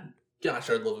Manhattan. Gosh,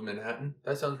 I'd love a Manhattan.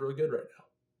 That sounds really good right now.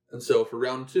 And so for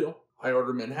round 2, I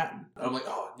ordered Manhattan. And I'm like,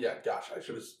 oh yeah, gosh, I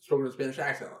should have spoken a Spanish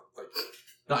accent. Like,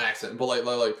 not accent, but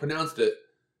like pronounced it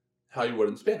how you would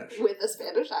in Spanish. With a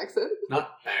Spanish accent.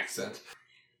 Not accent.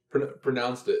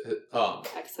 Pronounced it.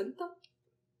 Accent though?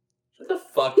 Shut the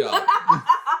fuck up.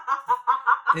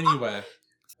 Anyway.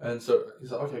 And so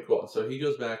he's like, okay, cool. So he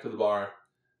goes back to the bar,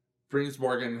 brings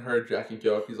Morgan her Jack and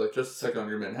Coke. He's like, just a second on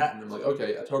your Manhattan. I'm like,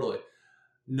 okay, yeah, totally.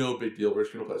 No big deal. We're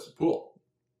just going to play some pool.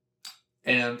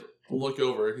 And look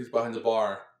over. He's behind the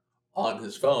bar on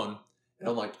his phone. And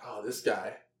I'm like, oh, this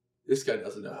guy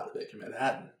doesn't know how to make a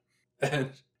Manhattan.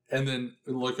 And then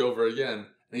look over again.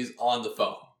 And he's on the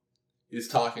phone. He's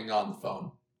talking on the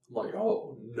phone. I'm like,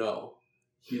 oh, no.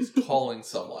 He's calling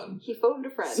someone. He phoned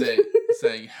a friend.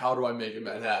 Saying, how do I make a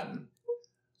Manhattan?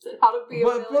 How to be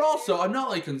but also, I'm not,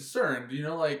 like, concerned. You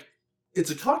know, like, it's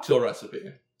a cocktail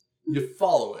recipe. You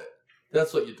follow it.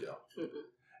 That's what you do. Mm-mm.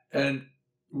 And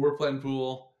we're playing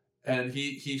pool, and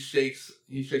he shakes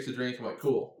a drink. I'm like,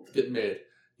 cool, it's getting made.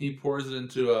 He pours it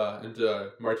into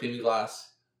a martini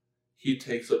glass. He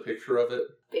takes a picture of it.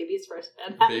 Baby's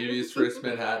first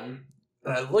Manhattan.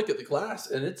 And I look at the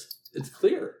glass, and it's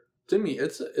clear. To me,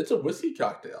 it's a whiskey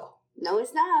cocktail. No,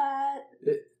 it's not.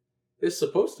 It's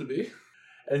supposed to be.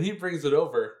 And he brings it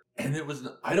over, and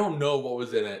I don't know what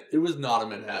was in it. It was not a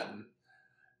Manhattan.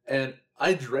 And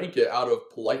I drank it out of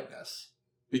politeness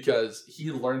because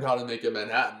he learned how to make a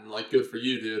Manhattan. Like, good for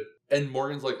you, dude. And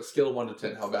Morgan's like, a scale of 1 to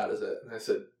 10, how bad is it? And I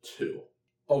said, 2.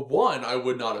 A 1, I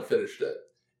would not have finished it.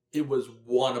 It was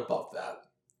 1 above that.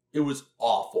 It was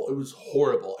awful. It was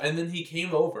horrible. And then he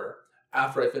came over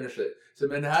after I finished it. Said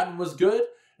Manhattan was good.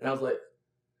 And I was like,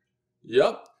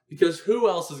 yep. Because who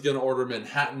else is going to order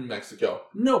Manhattan in Mexico?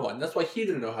 No one. That's why he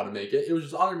didn't know how to make it. It was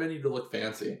just on their menu to look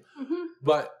fancy. Mm-hmm.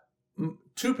 But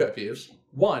 2 pet peeves.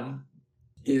 1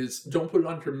 is don't put it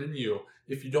on your menu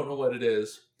if you don't know what it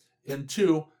is. And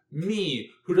 2, me,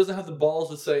 who doesn't have the balls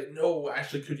to say, no,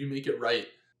 actually, could you make it right?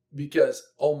 Because,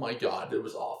 oh my God, it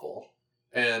was awful.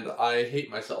 And I hate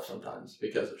myself sometimes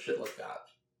because of shit like that.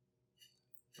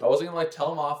 I wasn't going to, like,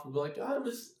 tell him off and be like, God, it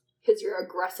was... Because you're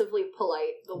aggressively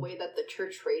polite the way that the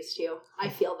church raised you. I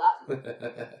feel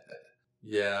that.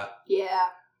 Yeah. Yeah.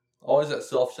 Always that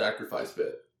self-sacrifice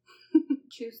bit.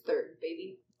 Choose third,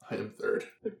 baby. I am third.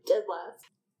 Dead last.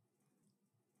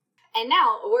 And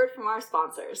now, a word from our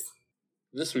sponsors.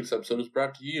 This week's episode is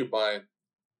brought to you by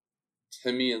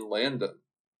Timmy and Landon.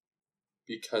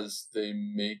 Because they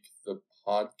make the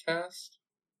podcast?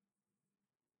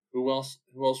 Who else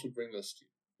would bring this to you?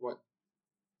 What?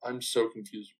 I'm so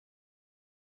confused.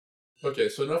 Okay,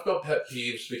 so enough about pet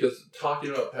peeves, because talking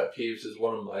about pet peeves is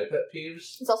one of my pet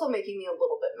peeves. It's also making me a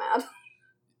little bit mad.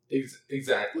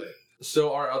 Exactly.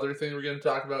 So our other thing we're going to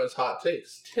talk about is hot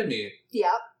takes. Timmy.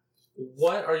 Yep.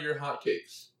 What are your hot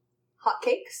cakes? Hot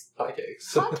cakes? Hot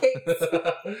cakes. Hot cakes.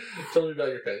 Tell me about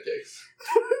your pancakes.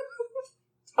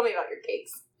 Tell me about your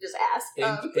cakes. Just ask.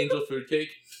 Angel food cake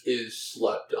is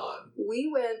slept on.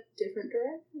 We went different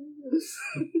directions.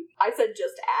 I said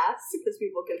just ass because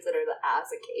people consider the ass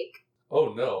a cake.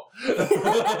 Oh no.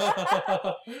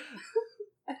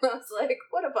 And I was like,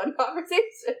 what a fun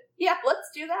conversation. Yeah, let's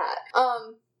do that.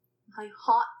 My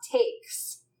hot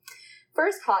takes.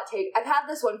 First hot take, I've had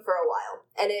this one for a while,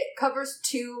 and it covers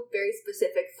 2 very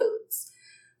specific foods.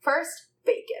 First,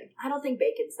 bacon. I don't think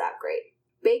bacon's that great.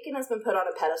 Bacon has been put on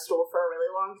a pedestal for a really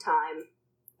long time,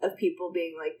 of people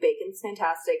being like, bacon's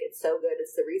fantastic, it's so good,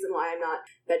 it's the reason why I'm not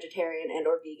vegetarian and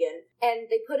or vegan. And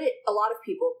a lot of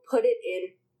people put it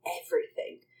in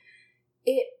everything.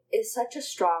 It is such a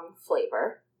strong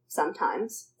flavor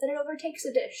sometimes that it overtakes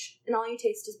a dish and all you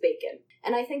taste is bacon.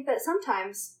 And I think that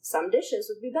sometimes some dishes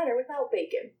would be better without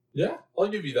bacon. Yeah, I'll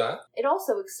give you that. It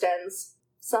also extends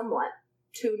somewhat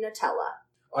to Nutella.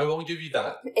 I won't give you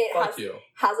that. It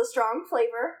has a strong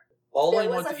flavor. There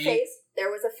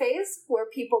was a phase where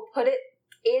people put it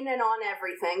in and on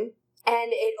everything,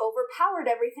 and it overpowered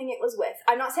everything it was with.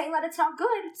 I'm not saying that it's not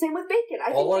good. Same with bacon.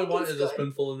 All I want is a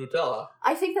spoonful of Nutella.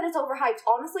 I think that it's overhyped.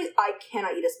 Honestly, I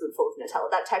cannot eat a spoonful of Nutella.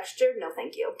 That texture, no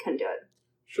thank you. Couldn't do it.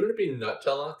 Shouldn't it be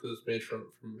Nutella? Because it's made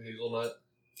from hazelnut?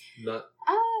 Nut?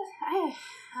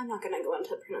 I'm not going to go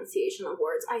into pronunciation of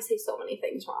words. I say so many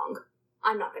things wrong.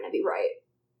 I'm not going to be right.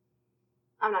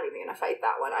 I'm not even going to fight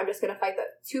that one. I'm just going to fight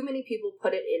that too many people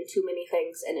put it in too many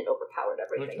things and it overpowered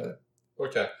everything.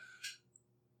 Okay.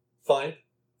 Fine.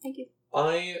 Thank you.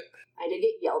 I did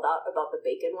get yelled at about the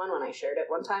bacon one when I shared it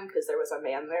one time because there was a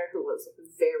man there who was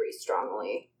very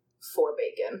strongly for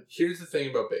bacon. Here's the thing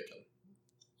about bacon.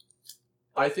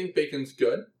 I think bacon's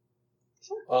good.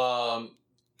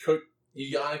 Sure.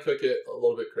 You gotta cook it a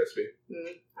little bit crispy.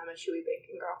 I'm a chewy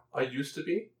bacon girl. I used to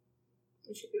be.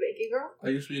 A chewy bacon girl? I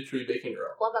used to be a chewy bacon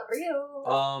girl. Love that for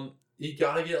you. You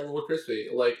gotta get a little crispy.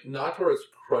 Like, not to where it's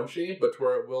crunchy, but to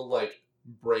where it will, like,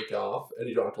 break off, and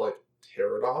you don't have to, like,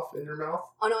 tear it off in your mouth.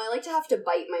 Oh, no, I like to have to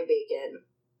bite my bacon,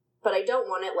 but I don't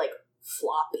want it, like,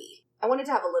 floppy. I want it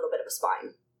to have a little bit of a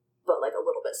spine, but, like, a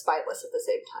little bit spineless at the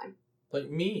same time. Like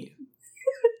me.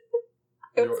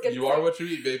 You are what you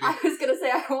eat, baby. I was gonna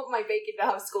say, I want my bacon to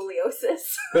have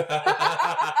scoliosis.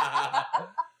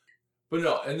 But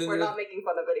no, and then we're not making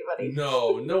fun of anybody.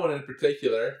 No one in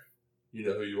particular. You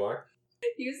know who you are.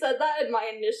 You said that, and my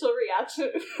initial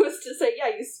reaction was to say, "Yeah,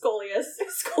 you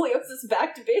scoliosis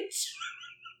backed bitch."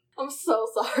 I'm so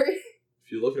sorry.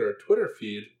 If you look at our Twitter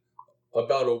feed,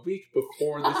 about a week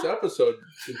before this episode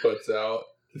she puts out,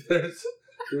 there's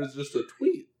just a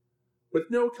tweet with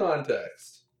no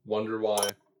context. Wonder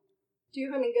why. Do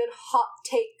you have any good hot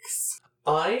takes?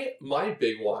 My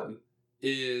big one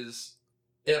is,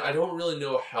 and I don't really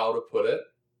know how to put it,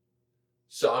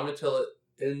 so I'm going to tell it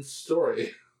in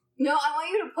story. No, I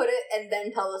want you to put it and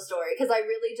then tell the story, because I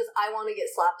want to get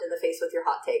slapped in the face with your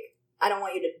hot take. I don't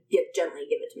want you to gently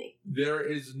give it to me. There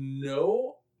is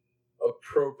no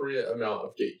appropriate amount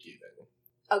of gatekeeping.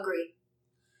 Agree.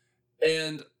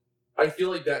 And I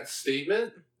feel like that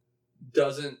statement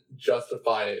doesn't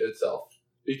justify itself,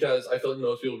 because I feel like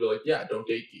most people will be like, yeah, don't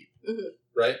gatekeep. Mm-hmm.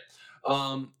 Right?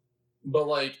 But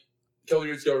like a couple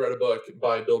years ago I read a book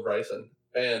by Bill Bryson,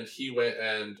 and he went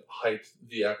and hiked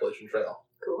the Appalachian Trail.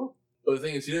 Cool. But the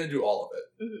thing is, he didn't do all of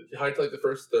it. Mm-hmm. He hiked like the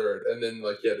first third, and then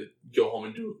like he had to go home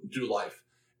and do life.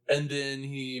 And then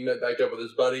he met back up with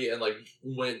his buddy and like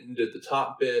went and did the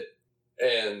top bit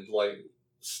and like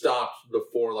stopped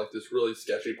before like this really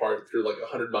sketchy part through like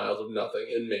 100 miles of nothing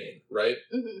in Maine, right?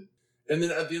 Mm-hmm. And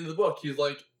then at the end of the book, he's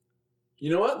like,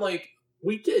 you know what? Like,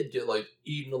 we did get like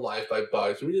eaten alive by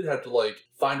bugs. We did have to like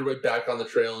find our way back on the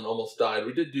trail and almost died.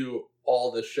 We did do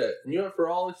all this shit. And you know what? For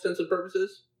all intents and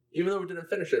purposes, even though we didn't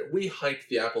finish it, we hiked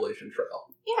the Appalachian Trail.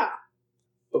 Yeah.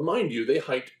 But mind you, they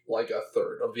hiked like a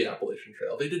third of the Appalachian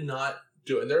Trail. They did not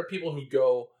do it. And there are people who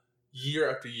go year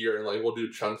after year and like will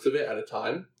do chunks of it at a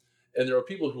time. And there are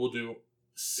people who will do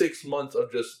 6 months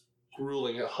of just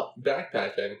grueling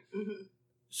backpacking. Mm-hmm.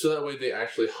 So that way they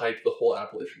actually hike the whole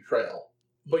Appalachian Trail.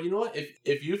 But you know what?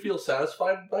 If you feel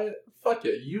satisfied by it, fuck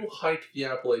it. You hiked the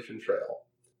Appalachian Trail.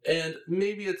 And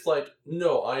maybe it's like,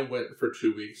 no, I went for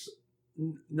 2 weeks.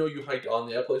 No, you hiked on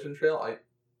the Appalachian Trail. I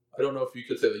don't know if you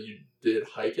could say that you did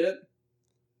hike it.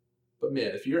 But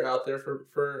man, if you're out there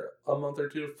for a month or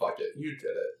two, fuck it. You did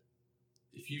it.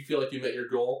 If you feel like you met your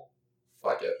goal,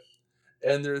 fuck it.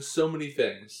 And there's so many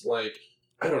things, like,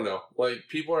 I don't know, like,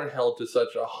 people are held to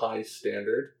such a high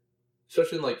standard,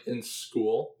 especially in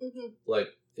school. Mm-hmm.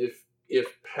 Like, if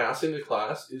passing the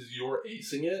class is your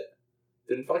acing it,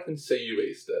 then fucking say you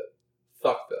aced it.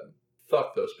 Fuck them.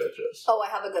 Fuck those bitches. Oh, I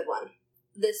have a good one.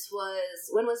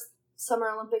 When was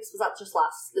Summer Olympics? Was that just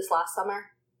this last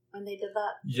summer when they did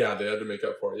that? Yeah, they had to make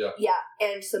up for it, yeah. Yeah,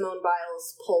 and Simone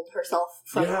Biles pulled herself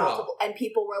from multiple, and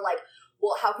people were like,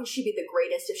 well, how can she be the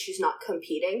greatest if she's not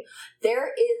competing?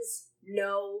 There is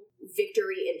no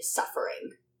victory in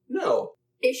suffering. No.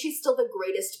 Is she still the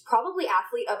greatest, probably,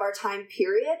 athlete of our time,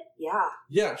 period? Yeah.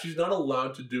 Yeah, she's not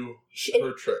allowed to do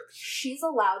her tricks. She's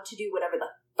allowed to do whatever the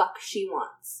fuck she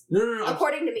wants. No.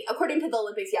 According to me, according to the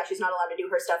Olympics, yeah, she's not allowed to do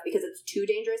her stuff because it's too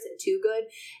dangerous and too good.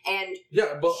 And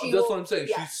yeah, but that's what I'm saying.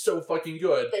 Yeah. She's so fucking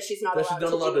good that she's not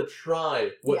allowed to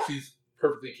try what she's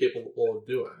perfectly capable of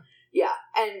doing. Yeah,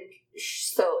 and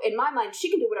so in my mind, she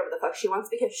can do whatever the fuck she wants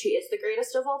because she is the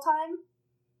greatest of all time.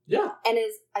 Yeah. And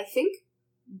is, I think,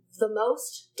 the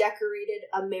most decorated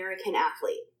American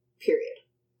athlete, period.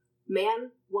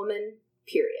 Man, woman,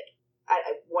 period.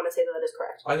 I want to say that is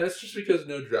correct. And that's just because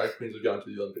no drag queens have gone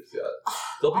to the Olympics yet.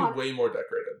 They'll be way more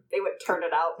decorated. They would turn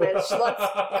it out, bitch.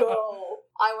 Let's go.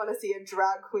 I want to see a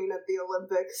drag queen at the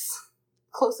Olympics.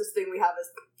 Closest thing we have is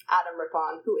Adam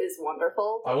Rippon, who is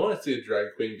wonderful. I want to see a drag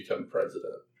queen become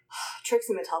president.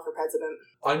 Trixie Mattel for president.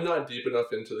 I'm not deep enough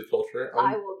into the culture.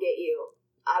 I will get you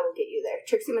there.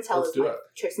 Trixie Mattel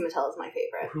Trixie Mattel is my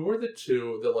favorite. Who are the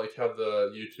two that like have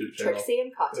the YouTube channel? Trixie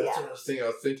and Katya. That's what I was thinking. I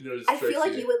was thinking it was I Trixie. feel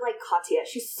like you would like Katya.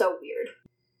 She's so weird.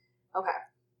 Okay.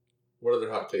 What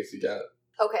other hot takes you got?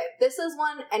 Okay, this is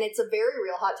one, and it's a very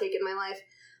real hot take in my life.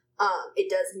 It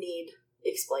does need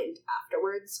explained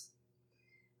afterwards.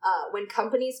 When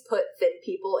companies put thin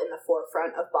people in the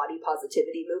forefront of body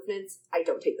positivity movements, I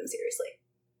don't take them seriously.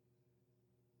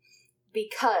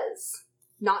 Because,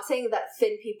 not saying that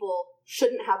thin people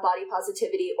shouldn't have body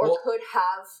positivity or could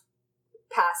have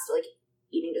past, like,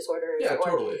 eating disorders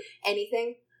or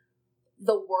anything.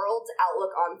 The world's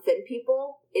outlook on thin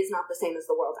people is not the same as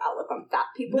the world's outlook on fat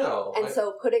people. No. And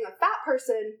so putting a fat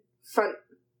person front...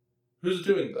 Who's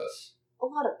doing this? A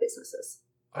lot of businesses.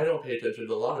 I don't pay attention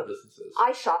to a lot of businesses.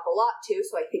 I shop a lot, too,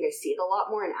 so I think I see it a lot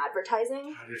more in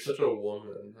advertising. God, you're such a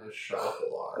woman. I shop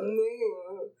a lot.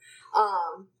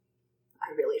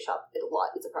 I really shop a lot.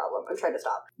 It's a problem. I'm trying to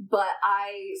stop. But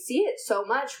I see it so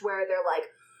much where they're like,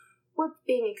 we're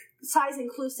being size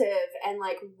inclusive, and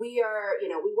like, we are,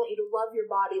 we want you to love your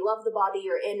body, love the body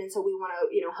you're in, and so we want to,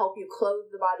 help you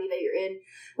clothe the body that you're in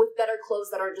with better clothes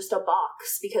that aren't just a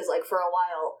box, because like for a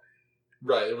while...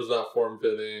 Right, it was not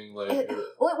form-fitting, like... it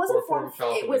wasn't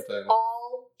form-fitting. It was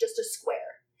all just a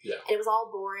square. Yeah. And it was all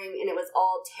boring, and it was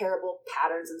all terrible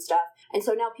patterns and stuff. And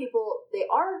so now people, they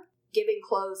are giving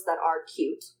clothes that are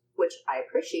cute, which I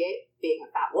appreciate, being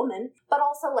a fat woman, but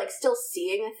also, like, still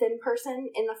seeing a thin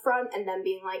person in the front and then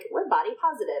being like, we're body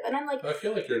positive. And I'm like... I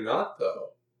feel like you're not, though.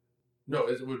 No,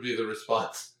 it would be the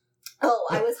response. Oh,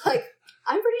 I was like,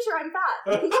 I'm pretty sure I'm fat.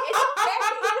 It's okay.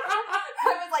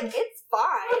 I was like, it's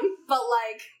fine, but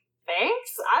like,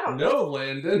 thanks? I don't know. No,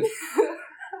 Landon.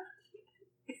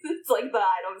 It's like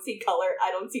I don't see color,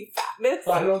 I don't see fatness.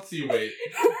 I don't see weight.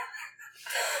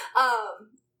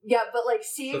 Yeah, but like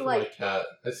seeing except for like... my cat.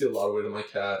 I see a lot of weight in my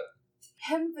cat.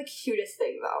 Him the cutest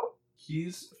thing, though.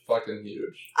 He's fucking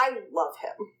huge. I love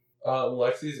him.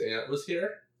 Lexi's aunt was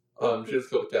here. She has a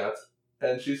couple cats.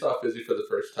 And she saw Fizzy for the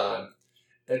first time.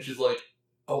 And she's like,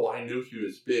 oh, I knew he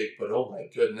was big, but oh my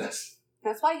goodness.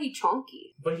 That's why he's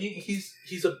chonky. But he's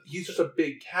just a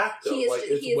big cat, though.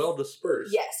 It's well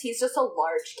dispersed. Yes, he's just a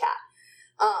large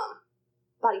cat.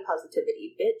 Body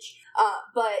positivity, bitch.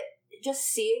 But just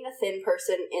seeing a thin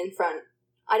person in front,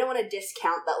 I don't want to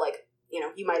discount that, like,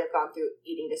 you might have gone through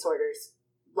eating disorders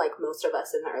like most of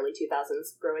us in the early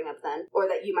 2000s growing up then, or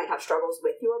that you might have struggles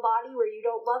with your body where you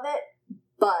don't love it.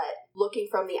 But looking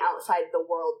from the outside, the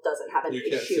world doesn't have an issue. You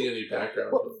can't see any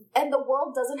background. And the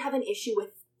world doesn't have an issue with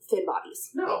thin bodies.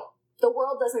 No. The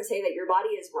world doesn't say that your body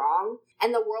is wrong,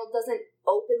 and the world doesn't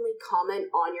openly comment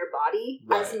on your body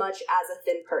as much as a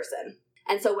thin person.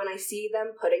 And so when I see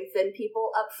them putting thin people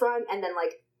up front and then,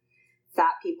 like,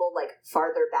 fat people, like,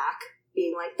 farther back,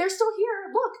 being like, they're still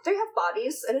here, look, they have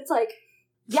bodies. And it's like,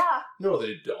 yeah. No,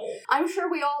 they don't. I'm sure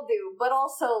we all do, but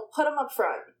also put them up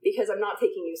front, because I'm not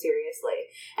taking you seriously.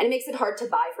 And it makes it hard to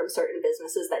buy from certain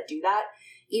businesses that do that,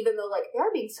 even though, like, they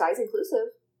are being size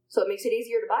inclusive. So it makes it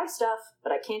easier to buy stuff,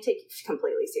 but I can't take it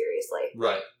completely seriously.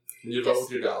 Right. And you vote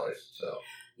with your dollars, so.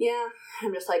 Yeah.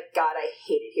 I'm just like, God, I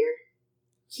hate it here.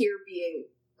 Here being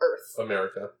Earth.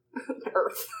 America.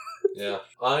 Earth. Yeah.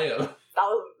 I am. That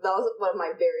was one of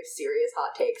my very serious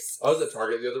hot takes. I was at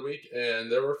Target the other week,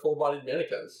 and there were full-bodied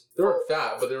mannequins. They weren't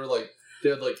fat, but they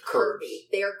had curves.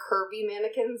 Curvy. They are curvy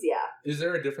mannequins, yeah. Is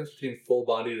there a difference between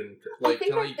full-bodied and... like? I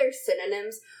think that they're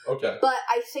synonyms. Okay. But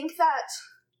I think that...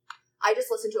 I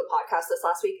just listened to a podcast this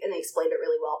last week, and they explained it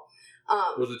really well.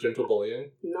 Was it gentle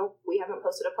bullying? Nope, we haven't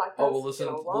posted a podcast. Oh,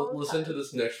 well, listen to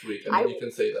this next week, and then you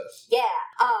can say this. Yeah.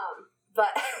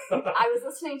 But I was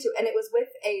listening to, and it was with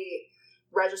a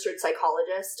registered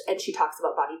psychologist, and she talks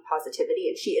about body positivity,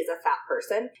 and she is a fat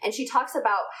person, and she talks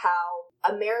about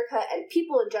how America and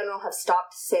people in general have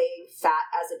stopped saying fat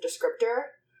as a descriptor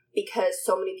because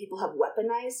so many people have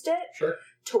weaponized it. Sure.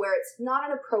 To where it's not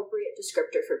an appropriate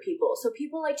descriptor for people. So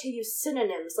people like to use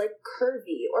synonyms like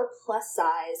curvy or plus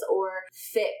size or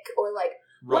thick or like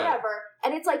whatever.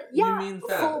 And it's like, yeah, you mean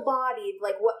fat. Full bodied,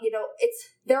 like what,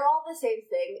 they're all the same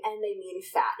thing and they mean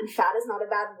fat. And fat is not a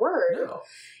bad word. No.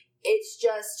 It's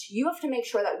just, you have to make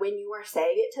sure that when you are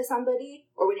saying it to somebody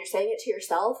or when you're saying it to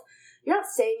yourself, you're not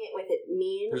saying it with it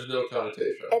mean. There's no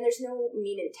connotation. And there's no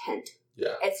mean intent.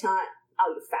 Yeah. It's not,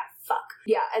 oh, you fat fuck.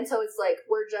 Yeah, and so it's like,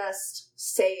 we're just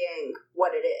saying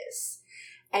what it is.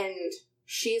 And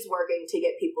she's working to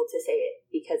get people to say it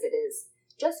because it is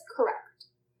just correct.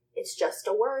 It's just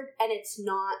a word, and it's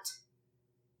not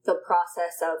the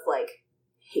process of, like,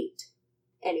 hate.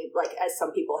 As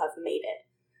some people have made it.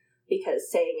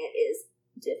 Because saying it is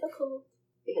difficult.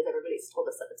 Because everybody's told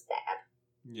us that it's bad.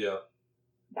 Yeah.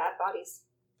 Bad bodies.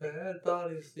 Bad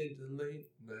bodies need to late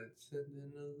night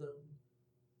sitting alone.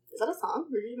 Is that a song?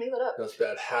 Or did you make that up? That's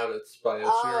Bad Habits by Ed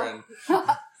Sheeran.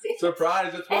 See?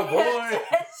 Surprise, it's my boy!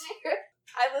 Ed Sheeran.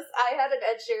 I had an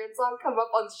Ed Sheeran song come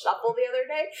up on Shuffle the other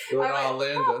day.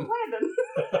 Landon. Landon.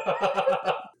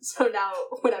 So now,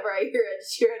 whenever I hear Ed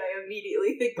Sheeran, I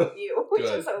immediately think of you, which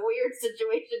is a weird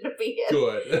situation to be in.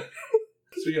 Good.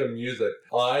 Speaking of music,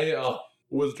 I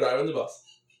was driving the bus,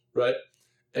 right?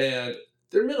 And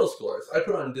they're middle schoolers. I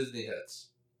put on Disney hits.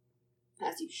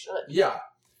 As you should. Yeah.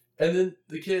 And then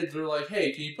the kids were like,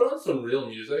 hey, can you put on some real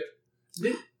music?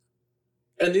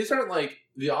 And these aren't like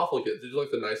the awful kids. These are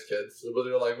like the nice kids. But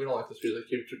they're like, we don't like this music.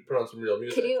 Can you put on some real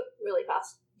music? Can you, really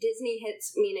fast, Disney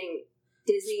hits meaning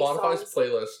Disney Spotify's songs?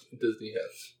 playlist, Disney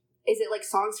hits. Is it like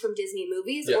songs from Disney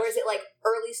movies? Yes. Or is it like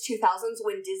early 2000s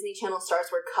when Disney Channel stars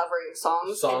were covering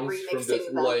songs and remixing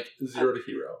from them? like Zero to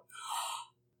Hero.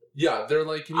 Yeah, they're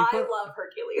like, can you I love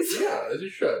Hercules. Yeah, as you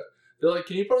should. They're like,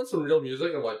 can you put on some real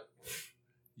music? I'm like,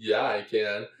 yeah, I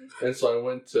can. And so I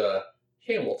went to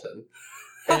Hamilton.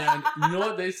 And you know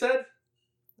what they said?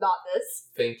 Not this.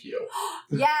 Thank you.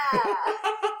 Yeah.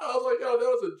 I was like, oh, that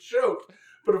was a joke.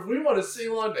 But if we want to sing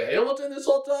along to Hamilton this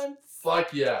whole time,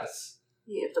 fuck yes.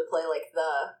 You have to play like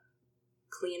the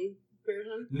clean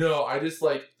version? No, I just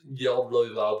like yelled really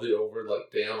loudly over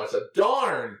like, damn. I said,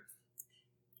 darn.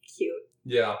 Cute.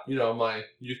 Yeah, my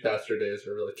youth pastor days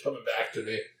are really coming back to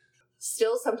me.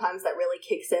 Still, sometimes that really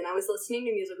kicks in. I was listening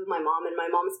to music with my mom, and my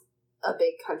mom's a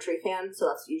big country fan, so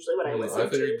that's usually what I listen to. I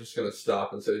think you're just going to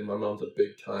stop and say my mom's a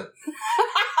big cunt.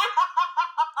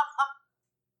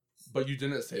 But you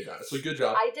didn't say that, so good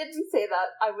job. I didn't say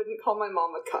that. I wouldn't call my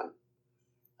mom a cunt.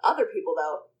 Other people,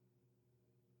 though.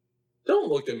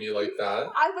 Don't look at me like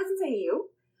that. I wasn't saying you.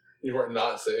 You weren't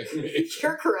not saying me.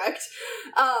 You're correct.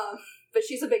 But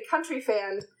she's a big country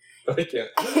fan. I can't.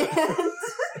 And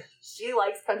she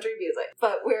likes country music.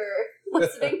 But we're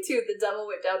listening to The Devil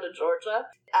Went Down to Georgia.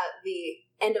 At the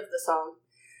end of the song,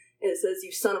 it says,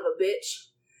 "You son of a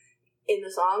bitch," in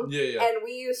the song. Yeah. And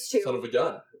we used to... Son of a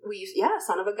gun.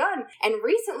 Son of a gun. And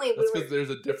recently That's because there's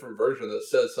a different version that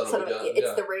says son of a gun.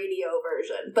 It's the radio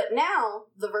version. But now,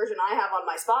 the version I have on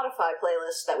my Spotify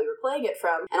playlist that we were playing it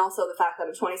from, and also the fact that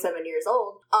I'm 27 years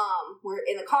old, we're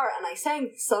in the car, and I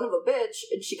sang "Son of a Bitch,"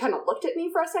 and she kind of looked at me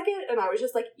for a second, and I was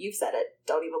just like, "You've said it.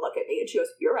 Don't even look at me." And she goes,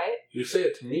 "You're right." You say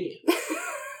it to me.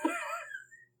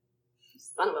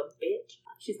 Son of a bitch.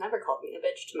 She's never called me a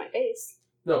bitch to my face.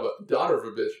 No, but daughter of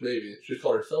a bitch, maybe. She's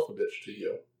called herself a bitch to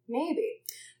you. Maybe.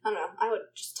 I don't know. I would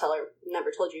just tell her, never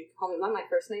told you to call me by my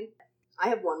first name. I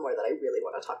have one more that I really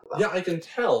want to talk about. Yeah, I can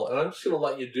tell, and I'm just going to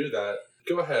let you do that.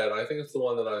 Go ahead. I think it's the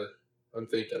one that I'm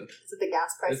thinking. Is it the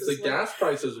gas prices? It's the gas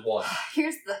prices one.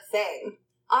 Here's the thing.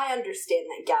 I understand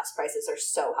that gas prices are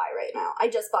so high right now. I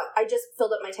just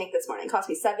filled up my tank this morning. It cost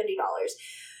me $70.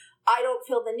 I don't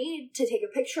feel the need to take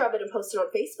a picture of it and post it on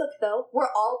Facebook, though.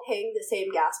 We're all paying the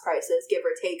same gas prices, give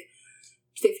or take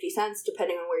 50 cents,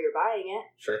 depending on where you're buying it.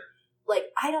 Sure.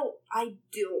 Like, I don't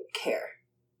care.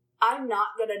 I'm not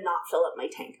gonna not fill up my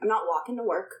tank. I'm not walking to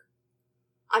work.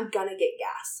 I'm gonna get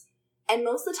gas. And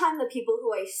most of the time, the people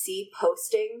who I see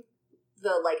posting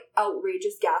the, like,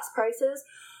 outrageous gas prices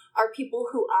are people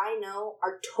who I know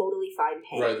are totally fine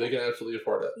paying. Right, they can absolutely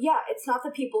afford it. Yeah, it's not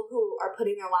the people who are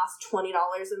putting their last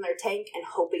 $20 in their tank and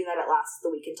hoping that it lasts the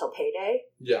week until payday.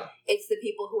 Yeah. It's the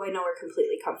people who I know are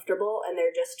completely comfortable and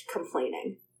they're just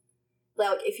complaining.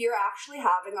 Like, if you're actually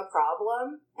having a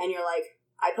problem and you're like,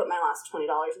 I put my last $20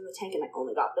 in the tank and I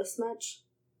only got this much,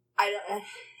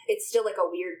 it's still like a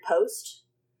weird post.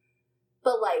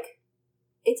 But, like,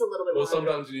 it's a little bit more. Well,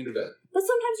 sometimes you need to vent. But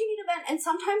sometimes you need to vent, and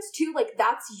sometimes, too, like,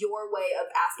 that's your way of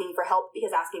asking for help,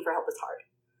 because asking for help is hard.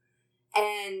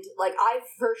 And, like, I've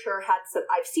for sure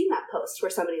I've seen that post where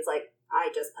somebody's like,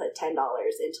 I just put $10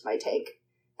 into my tank,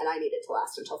 and I need it to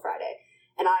last until Friday.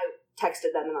 And I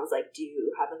texted them and I was like, do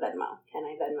you have a Venmo? Can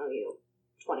I Venmo you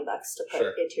 $20 to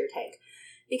put into your tank?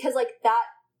 Because, like, that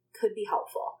could be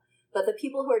helpful. But the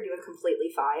people who are doing completely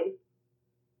fine,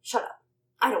 shut up.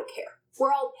 I don't care.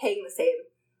 We're all paying the same.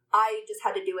 I just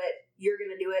had to do it. You're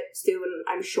going to do it soon,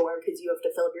 I'm sure, because you have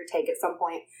to fill up your tank at some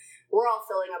point. We're all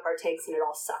filling up our tanks and it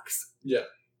all sucks. Yeah.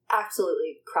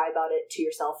 Absolutely cry about it to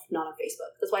yourself, not on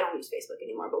Facebook. That's why I don't use Facebook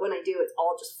anymore. But when I do, it's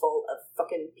all just full of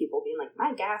fucking people being like,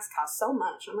 my gas costs so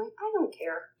much. I'm like, I don't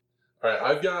care. All right,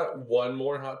 I've got one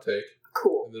more hot take.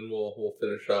 Cool. And then we'll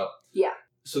finish up. Yeah.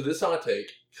 So this hot take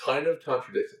kind of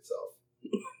contradicts itself.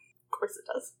 Of course it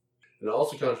does. And it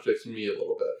also contradicts me a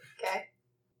little bit. Okay.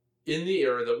 In the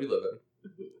era that we live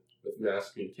in, with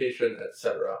mass communication,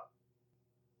 etc.,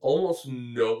 almost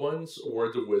no one's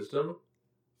words of wisdom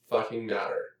fucking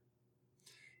matter.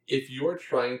 If you are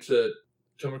trying to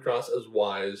come across as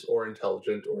wise or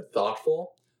intelligent or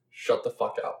thoughtful, shut the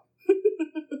fuck up.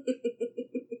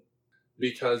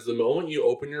 Because the moment you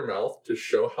open your mouth to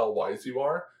show how wise you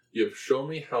have shown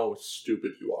me how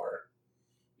stupid you are.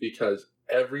 Because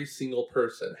every single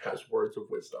person has words of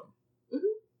wisdom.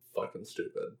 Fucking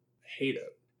stupid. Hate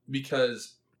it.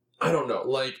 Because, I don't know,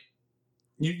 like,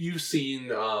 you've seen,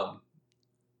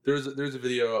 there's a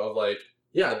video of, like,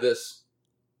 yeah, this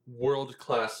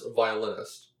world-class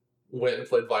violinist went and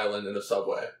played violin in a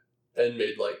subway and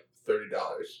made, like, $30.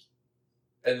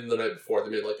 And then the night before, they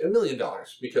made, like, $1 million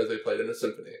because they played in a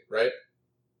symphony, right?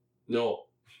 No.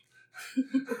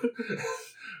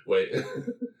 Wait.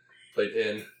 Played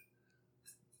in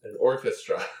an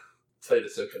orchestra. Played a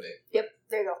symphony. Yep,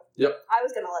 there you go. Yep. I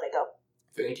was going to let it go.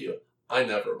 Thank you. I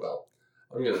never will.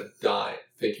 I'm going to die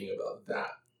thinking about that.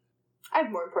 I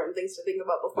have more important things to think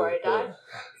about before I die.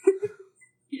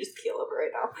 You just keel over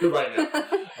right now. Right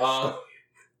now.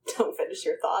 Don't finish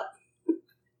your thought.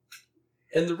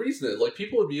 And the reason is, like,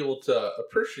 people would be able to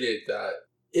appreciate that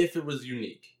if it was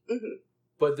unique.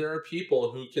 But there are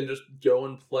people who can just go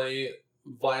and play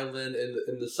violin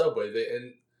in the subway.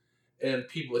 And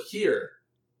people hear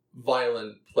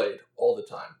violin played all the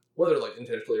time. Whether, like,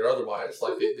 intentionally or otherwise.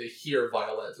 Like, they hear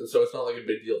violins. And so it's not, like, a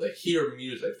big deal. They hear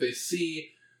music. They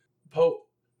see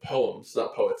poems,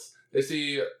 not poets. They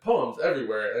see poems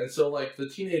everywhere. And so, like, the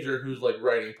teenager who's, like,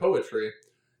 writing poetry,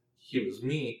 he was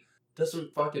me,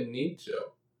 doesn't fucking need to.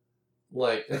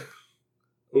 Like,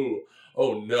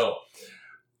 oh no.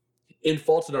 In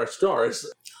Fault in Our Stars.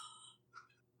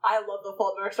 I love The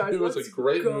Fault in Our Stars. It was a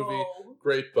great movie,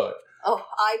 great book. Oh,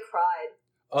 I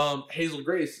cried. Hazel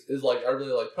Grace is like, I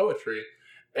really like poetry,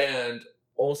 and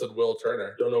almost said Will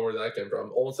Turner. Don't know where that came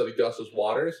from. Almost said Augustus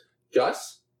Waters.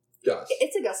 Gus?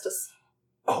 It's Augustus.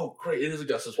 Oh, great. It is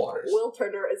Augustus Waters. Will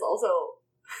Turner is also...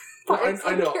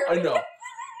 I know.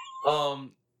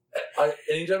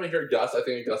 Anytime I hear Gus, I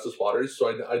think Augustus Waters, so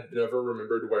I never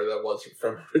remembered where that was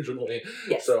from originally.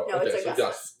 Yes, so, no, it's Augustus.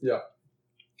 Gus, yeah.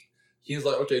 He's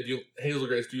like, okay, Hazel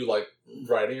Grace, do you like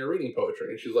writing or reading poetry?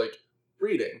 And she's like,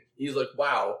 reading. He's like,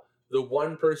 wow, the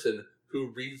one person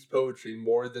who reads poetry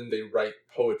more than they write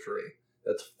poetry.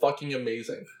 That's fucking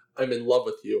amazing. I'm in love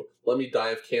with you. Let me die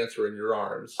of cancer in your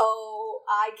arms. Oh,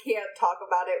 I can't talk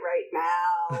about it right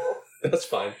now. That's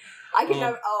fine. I can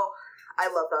have... I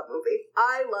love that movie.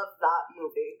 I love that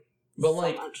movie but so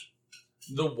like, much.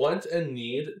 The want and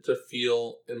need to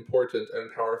feel important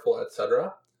and powerful,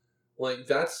 etc., like,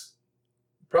 that's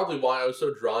probably why I was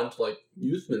so drawn to, like,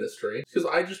 youth ministry, because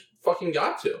I just fucking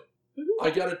got to.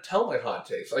 I gotta tell my hot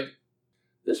takes. Like,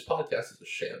 this podcast is a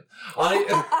sham.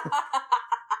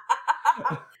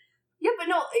 Yeah, but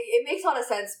no, it makes a lot of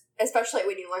sense, especially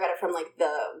when you look at it from, like,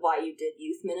 the why you did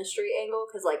youth ministry angle,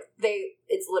 because, like,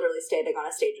 it's literally standing on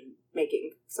a stage and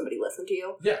making somebody listen to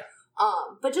you. Yeah.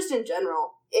 But just in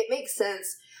general, it makes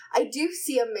sense. I do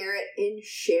see a merit in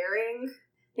sharing,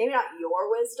 maybe not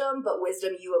your wisdom, but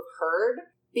wisdom you have heard,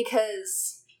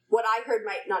 because what I heard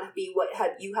might not be what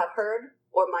you have heard,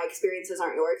 or my experiences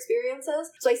aren't your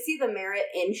experiences. So I see the merit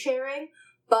in sharing,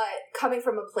 but coming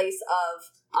from a place of,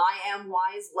 I am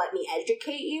wise, let me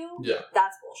educate you,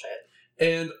 that's bullshit.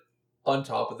 And on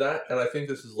top of that, and I think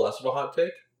this is less of a hot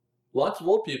take, lots of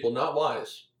old people, not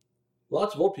wise.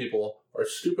 Lots of old people are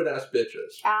stupid-ass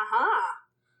bitches.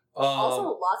 Also,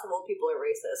 lots of old people are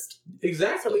racist.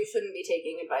 Exactly. So we shouldn't be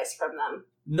taking advice from them.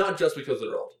 Not just because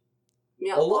they're old.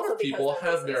 Yeah, a lot of people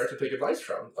have merit to take advice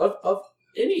from, of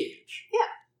any age. Yeah.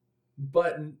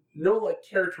 But no, like,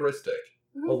 characteristic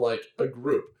of, like, a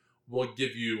group will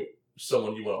give you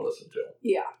someone you want to listen to.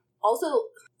 Yeah. Also,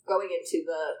 going into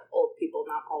the old people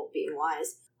not all being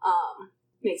wise,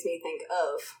 makes me think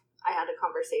of, I had a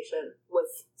conversation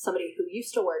with somebody who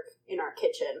used to work in our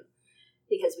kitchen,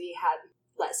 because we had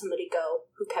let somebody go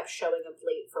who kept showing up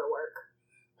late for work.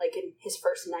 Like, in his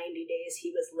first 90 days, he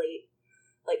was late,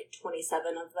 like,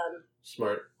 27 of them.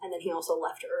 Smart. And then he also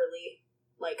left early,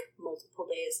 like, multiple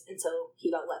days, and so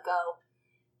he got let go.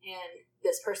 And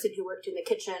this person who worked in the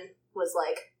kitchen was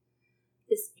like,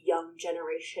 this young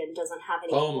generation doesn't have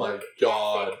any work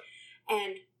ethic.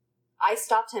 And I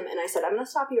stopped him, and I said, I'm going to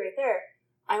stop you right there.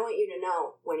 I want you to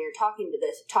know, when you're talking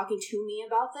to me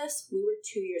about this, we were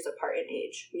 2 years apart in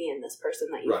age, me and this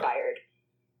person that you fired.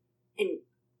 And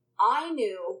I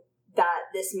knew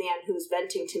that this man who's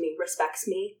venting to me respects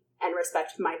me and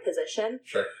respects my position.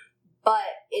 Sure.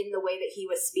 But in the way that he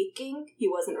was speaking, he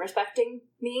wasn't respecting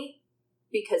me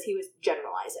because he was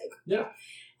generalizing. Yeah.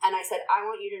 And I said, I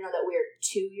want you to know that we're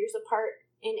 2 years apart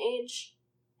in age,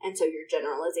 and so your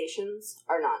generalizations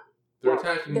are not... They're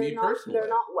attacking me personally. They're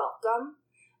not welcome.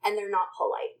 And they're not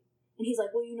polite. And he's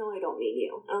like, well, you know I don't mean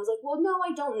you. And I was like, well, no,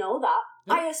 I don't know that.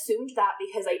 Yeah. I assumed that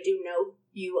because I do know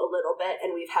you a little bit,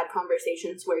 and we've had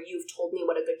conversations where you've told me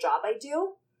what a good job I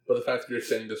do. But the fact that you're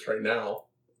saying this right now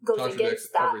goes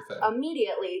against that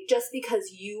immediately, just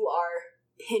because you are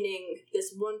pinning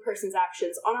this one person's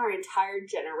actions on our entire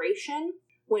generation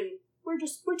when we're 2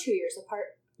 years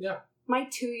apart. Yeah. My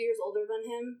 2 years older than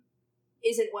him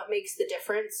isn't what makes the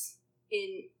difference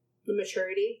in the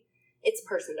maturity. It's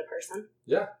person to person.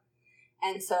 Yeah.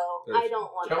 And so I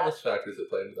don't want countless factors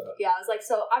that play into that. Yeah, I was like,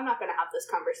 so I'm not going to have this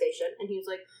conversation. And he was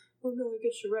like, oh no, I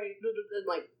guess you're right. And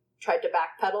like tried to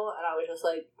backpedal, and I was just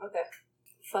like, okay,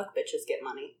 fuck bitches get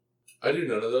money. I do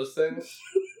none of those things.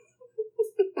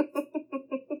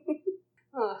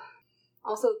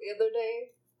 Also, the other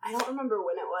day, I don't remember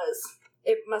when it was.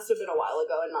 It must have been a while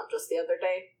ago and not just the other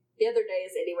day. The other day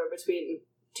is anywhere between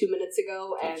 2 minutes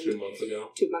ago and 2 months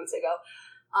ago. 2 months ago.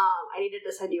 I needed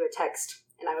to send you a text,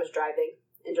 and I was driving,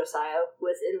 and Josiah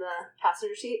was in the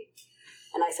passenger seat,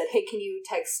 and I said, hey, can you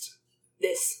text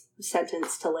this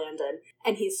sentence to Landon?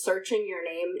 And he's searching your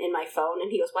name in my phone, and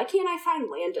he goes, why can't I find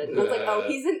Landon? And I was like, oh,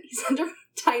 he's under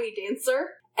Tiny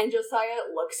Dancer. And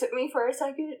Josiah looks at me for a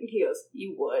second, and he goes,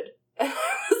 you would. And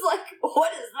I was like,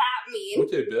 what does that mean?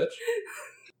 Okay, bitch.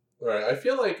 Alright, I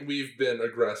feel like we've been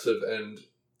aggressive and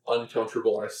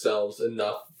uncomfortable ourselves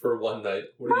enough for one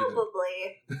night. What do you think?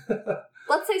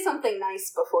 Let's say something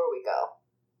nice before we go.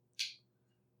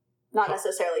 Not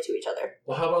necessarily to each other.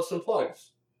 Well, how about some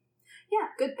plugs? Yeah,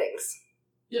 good things.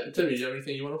 Yeah, Timmy, do you have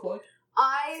anything you want to plug?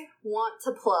 I want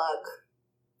to plug...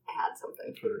 I had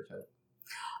something. Twitter account.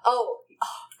 Oh,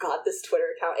 God, this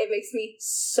Twitter account. It makes me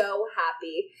so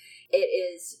happy. It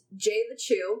is Jay the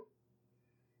Chew.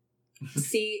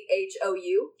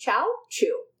 C-H-O-U. Chow?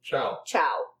 Chew. Chow.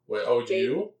 Chow. Wait,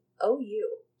 O-U?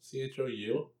 O-U.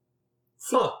 C-H-O-U?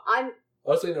 See, huh. I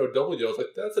was saying O-W. I was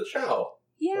like, that's a chow.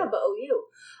 Yeah, but O-U.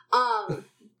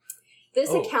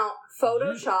 This account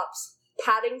photoshops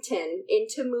Paddington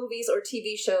into movies or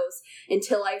TV shows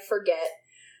until I forget,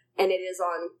 and it is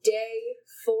on day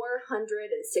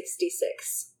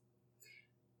 466.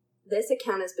 This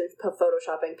account has been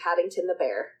photoshopping Paddington the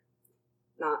bear,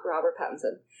 not Robert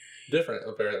Pattinson. Different,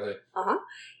 apparently.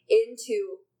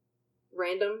 Into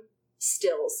random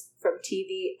stills from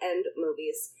TV and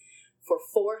movies for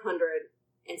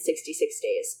 466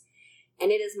 days.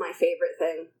 And it is my favorite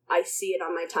thing. I see it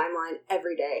on my timeline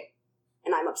every day,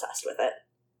 and I'm obsessed with it.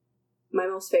 My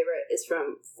most favorite is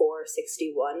from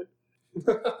 461.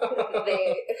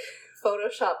 They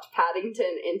photoshopped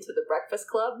Paddington into the Breakfast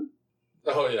Club.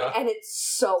 Oh, yeah? And it's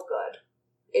so good.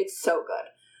 It's so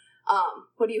good.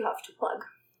 What do you have to plug?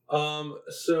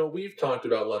 So we've talked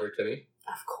about Letterkenny.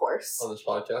 Of course. On this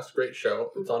podcast. Great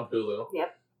show. It's on Hulu.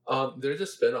 Yep. There's a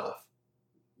spinoff.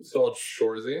 It's called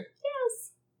Shoresy.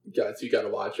 Yes. Guys, you gotta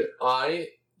watch it.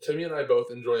 Timmy and I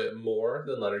both enjoy it more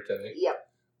than Letterkenny. Yep.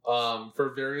 For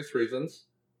various reasons.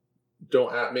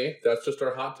 Don't at me. That's just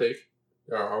our hot take.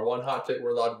 Our one hot take.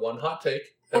 We're allowed one hot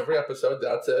take every episode.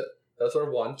 That's it. That's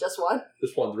our one. Just one?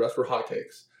 Just one. The rest were hot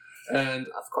takes. And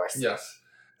of course. Yes.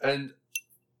 And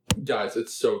guys,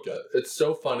 it's so good. It's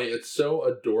so funny. It's so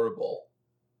adorable.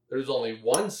 There's only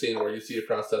one scene where you see a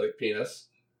prosthetic penis.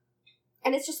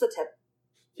 And it's just the tip.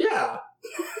 Yeah.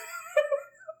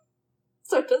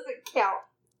 So it doesn't count.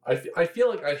 I feel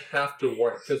like I have to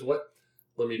warn, because let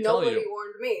me tell you. Nobody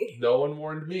warned me. No one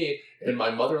warned me, and my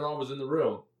mother-in-law was in the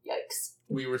room. Yikes.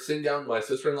 We were sitting down, my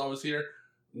sister-in-law was here,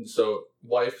 and so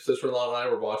wife, sister-in-law, and I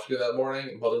were watching it that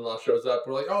morning, mother-in-law shows up,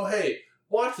 we're like, oh, hey,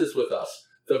 watch this with us.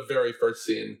 The very first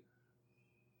scene,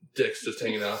 dick's just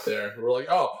hanging out there. We're like,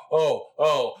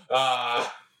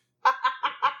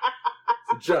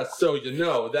 just so you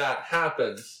know, that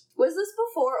happens. Was this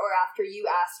before or after you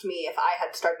asked me if I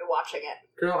had started watching it?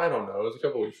 Girl, I don't know. It was a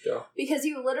couple weeks ago. Because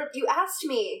you asked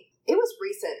me. It was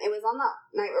recent. It was on that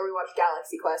night where we watched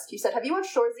Galaxy Quest. You said, "Have you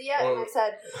watched Shorzy yet?" And I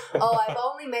said, "Oh, I've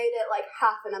only made it like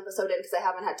half an episode in because I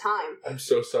haven't had time." I'm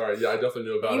so sorry. Yeah, I definitely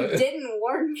knew about it. You didn't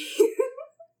warn me.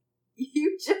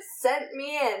 You just sent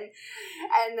me in.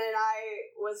 And then I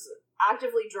was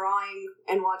actively drawing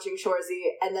and watching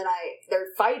Shorzy, and then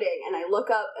they're fighting, and I look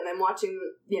up and I'm watching,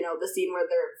 the scene where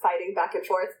they're fighting back and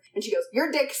forth, and she goes, "Your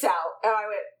dick's out." And I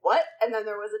went, "What?" And then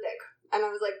there was a dick. And I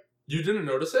was like... You didn't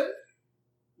notice it?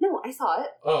 No, I saw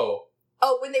it. Oh,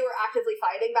 when they were actively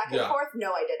fighting back and forth?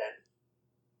 No, I didn't.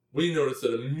 We noticed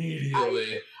it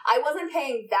immediately. I wasn't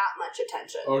paying that much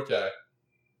attention. Okay.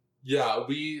 Yeah,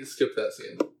 we skipped that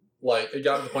scene. Like, it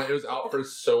got to the point, it was out for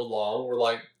so long, we're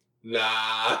like,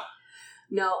 nah.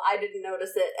 No, I didn't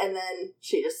notice it, and then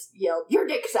she just yelled, "Your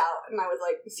dick's out!" And I was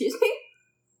like, "Excuse me?"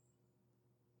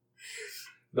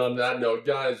 On that note,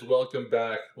 guys, welcome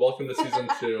back. Welcome to Season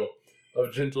 2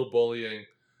 of Gentle Bullying.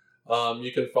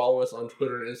 You can follow us on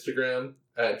Twitter and Instagram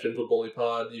at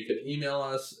GentleBullyPod. You can email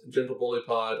us,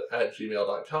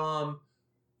 gentlebullypod@gmail.com.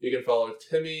 You can follow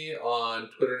Timmy on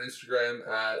Twitter and Instagram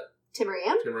at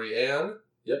Timmery-Ann.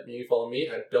 Yep, you can follow me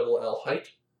at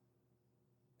 @LHeight.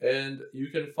 And you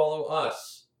can follow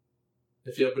us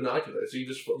if you have binoculars. You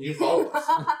can follow us.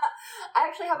 I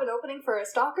actually have an opening for a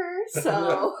stalker,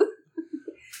 so...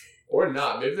 Or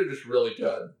not. Maybe they're just really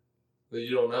good. That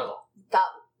you don't know.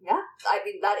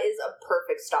 That is a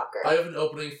perfect stalker. I have an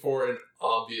opening for an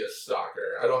obvious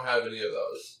stalker. I don't have any of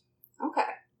those.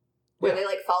 Okay. Where they,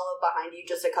 follow behind you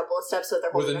just a couple of steps with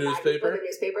their holding with a newspaper? With a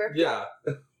newspaper? Yeah.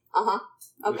 Uh-huh.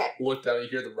 Okay. Just look down, you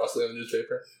hear the rustling of the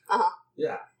newspaper. Uh-huh.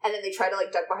 Yeah. And then they try to,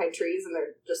 duck behind trees, and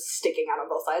they're just sticking out on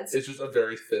both sides. It's just a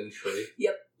very thin tree.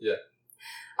 Yep. Yeah.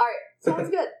 All right. Sounds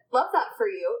good. Love that for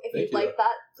you. If you'd like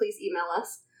that, please email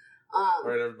us. All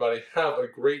right, everybody. Have a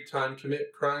great time.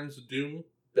 Commit crimes. Do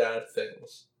bad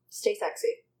things. Stay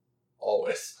sexy.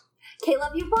 Always. Okay,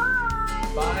 love you.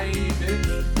 Bye. Bye, bitch.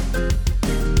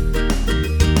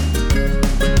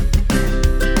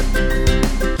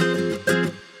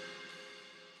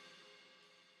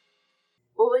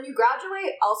 Well, when you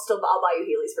graduate, I'll buy you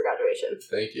Heelys for graduation.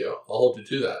 Thank you. I'll hold you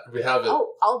to that. We have it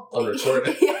on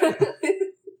recording.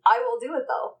 I will do it,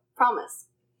 though. Promise.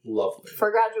 Lovely.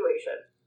 For graduation.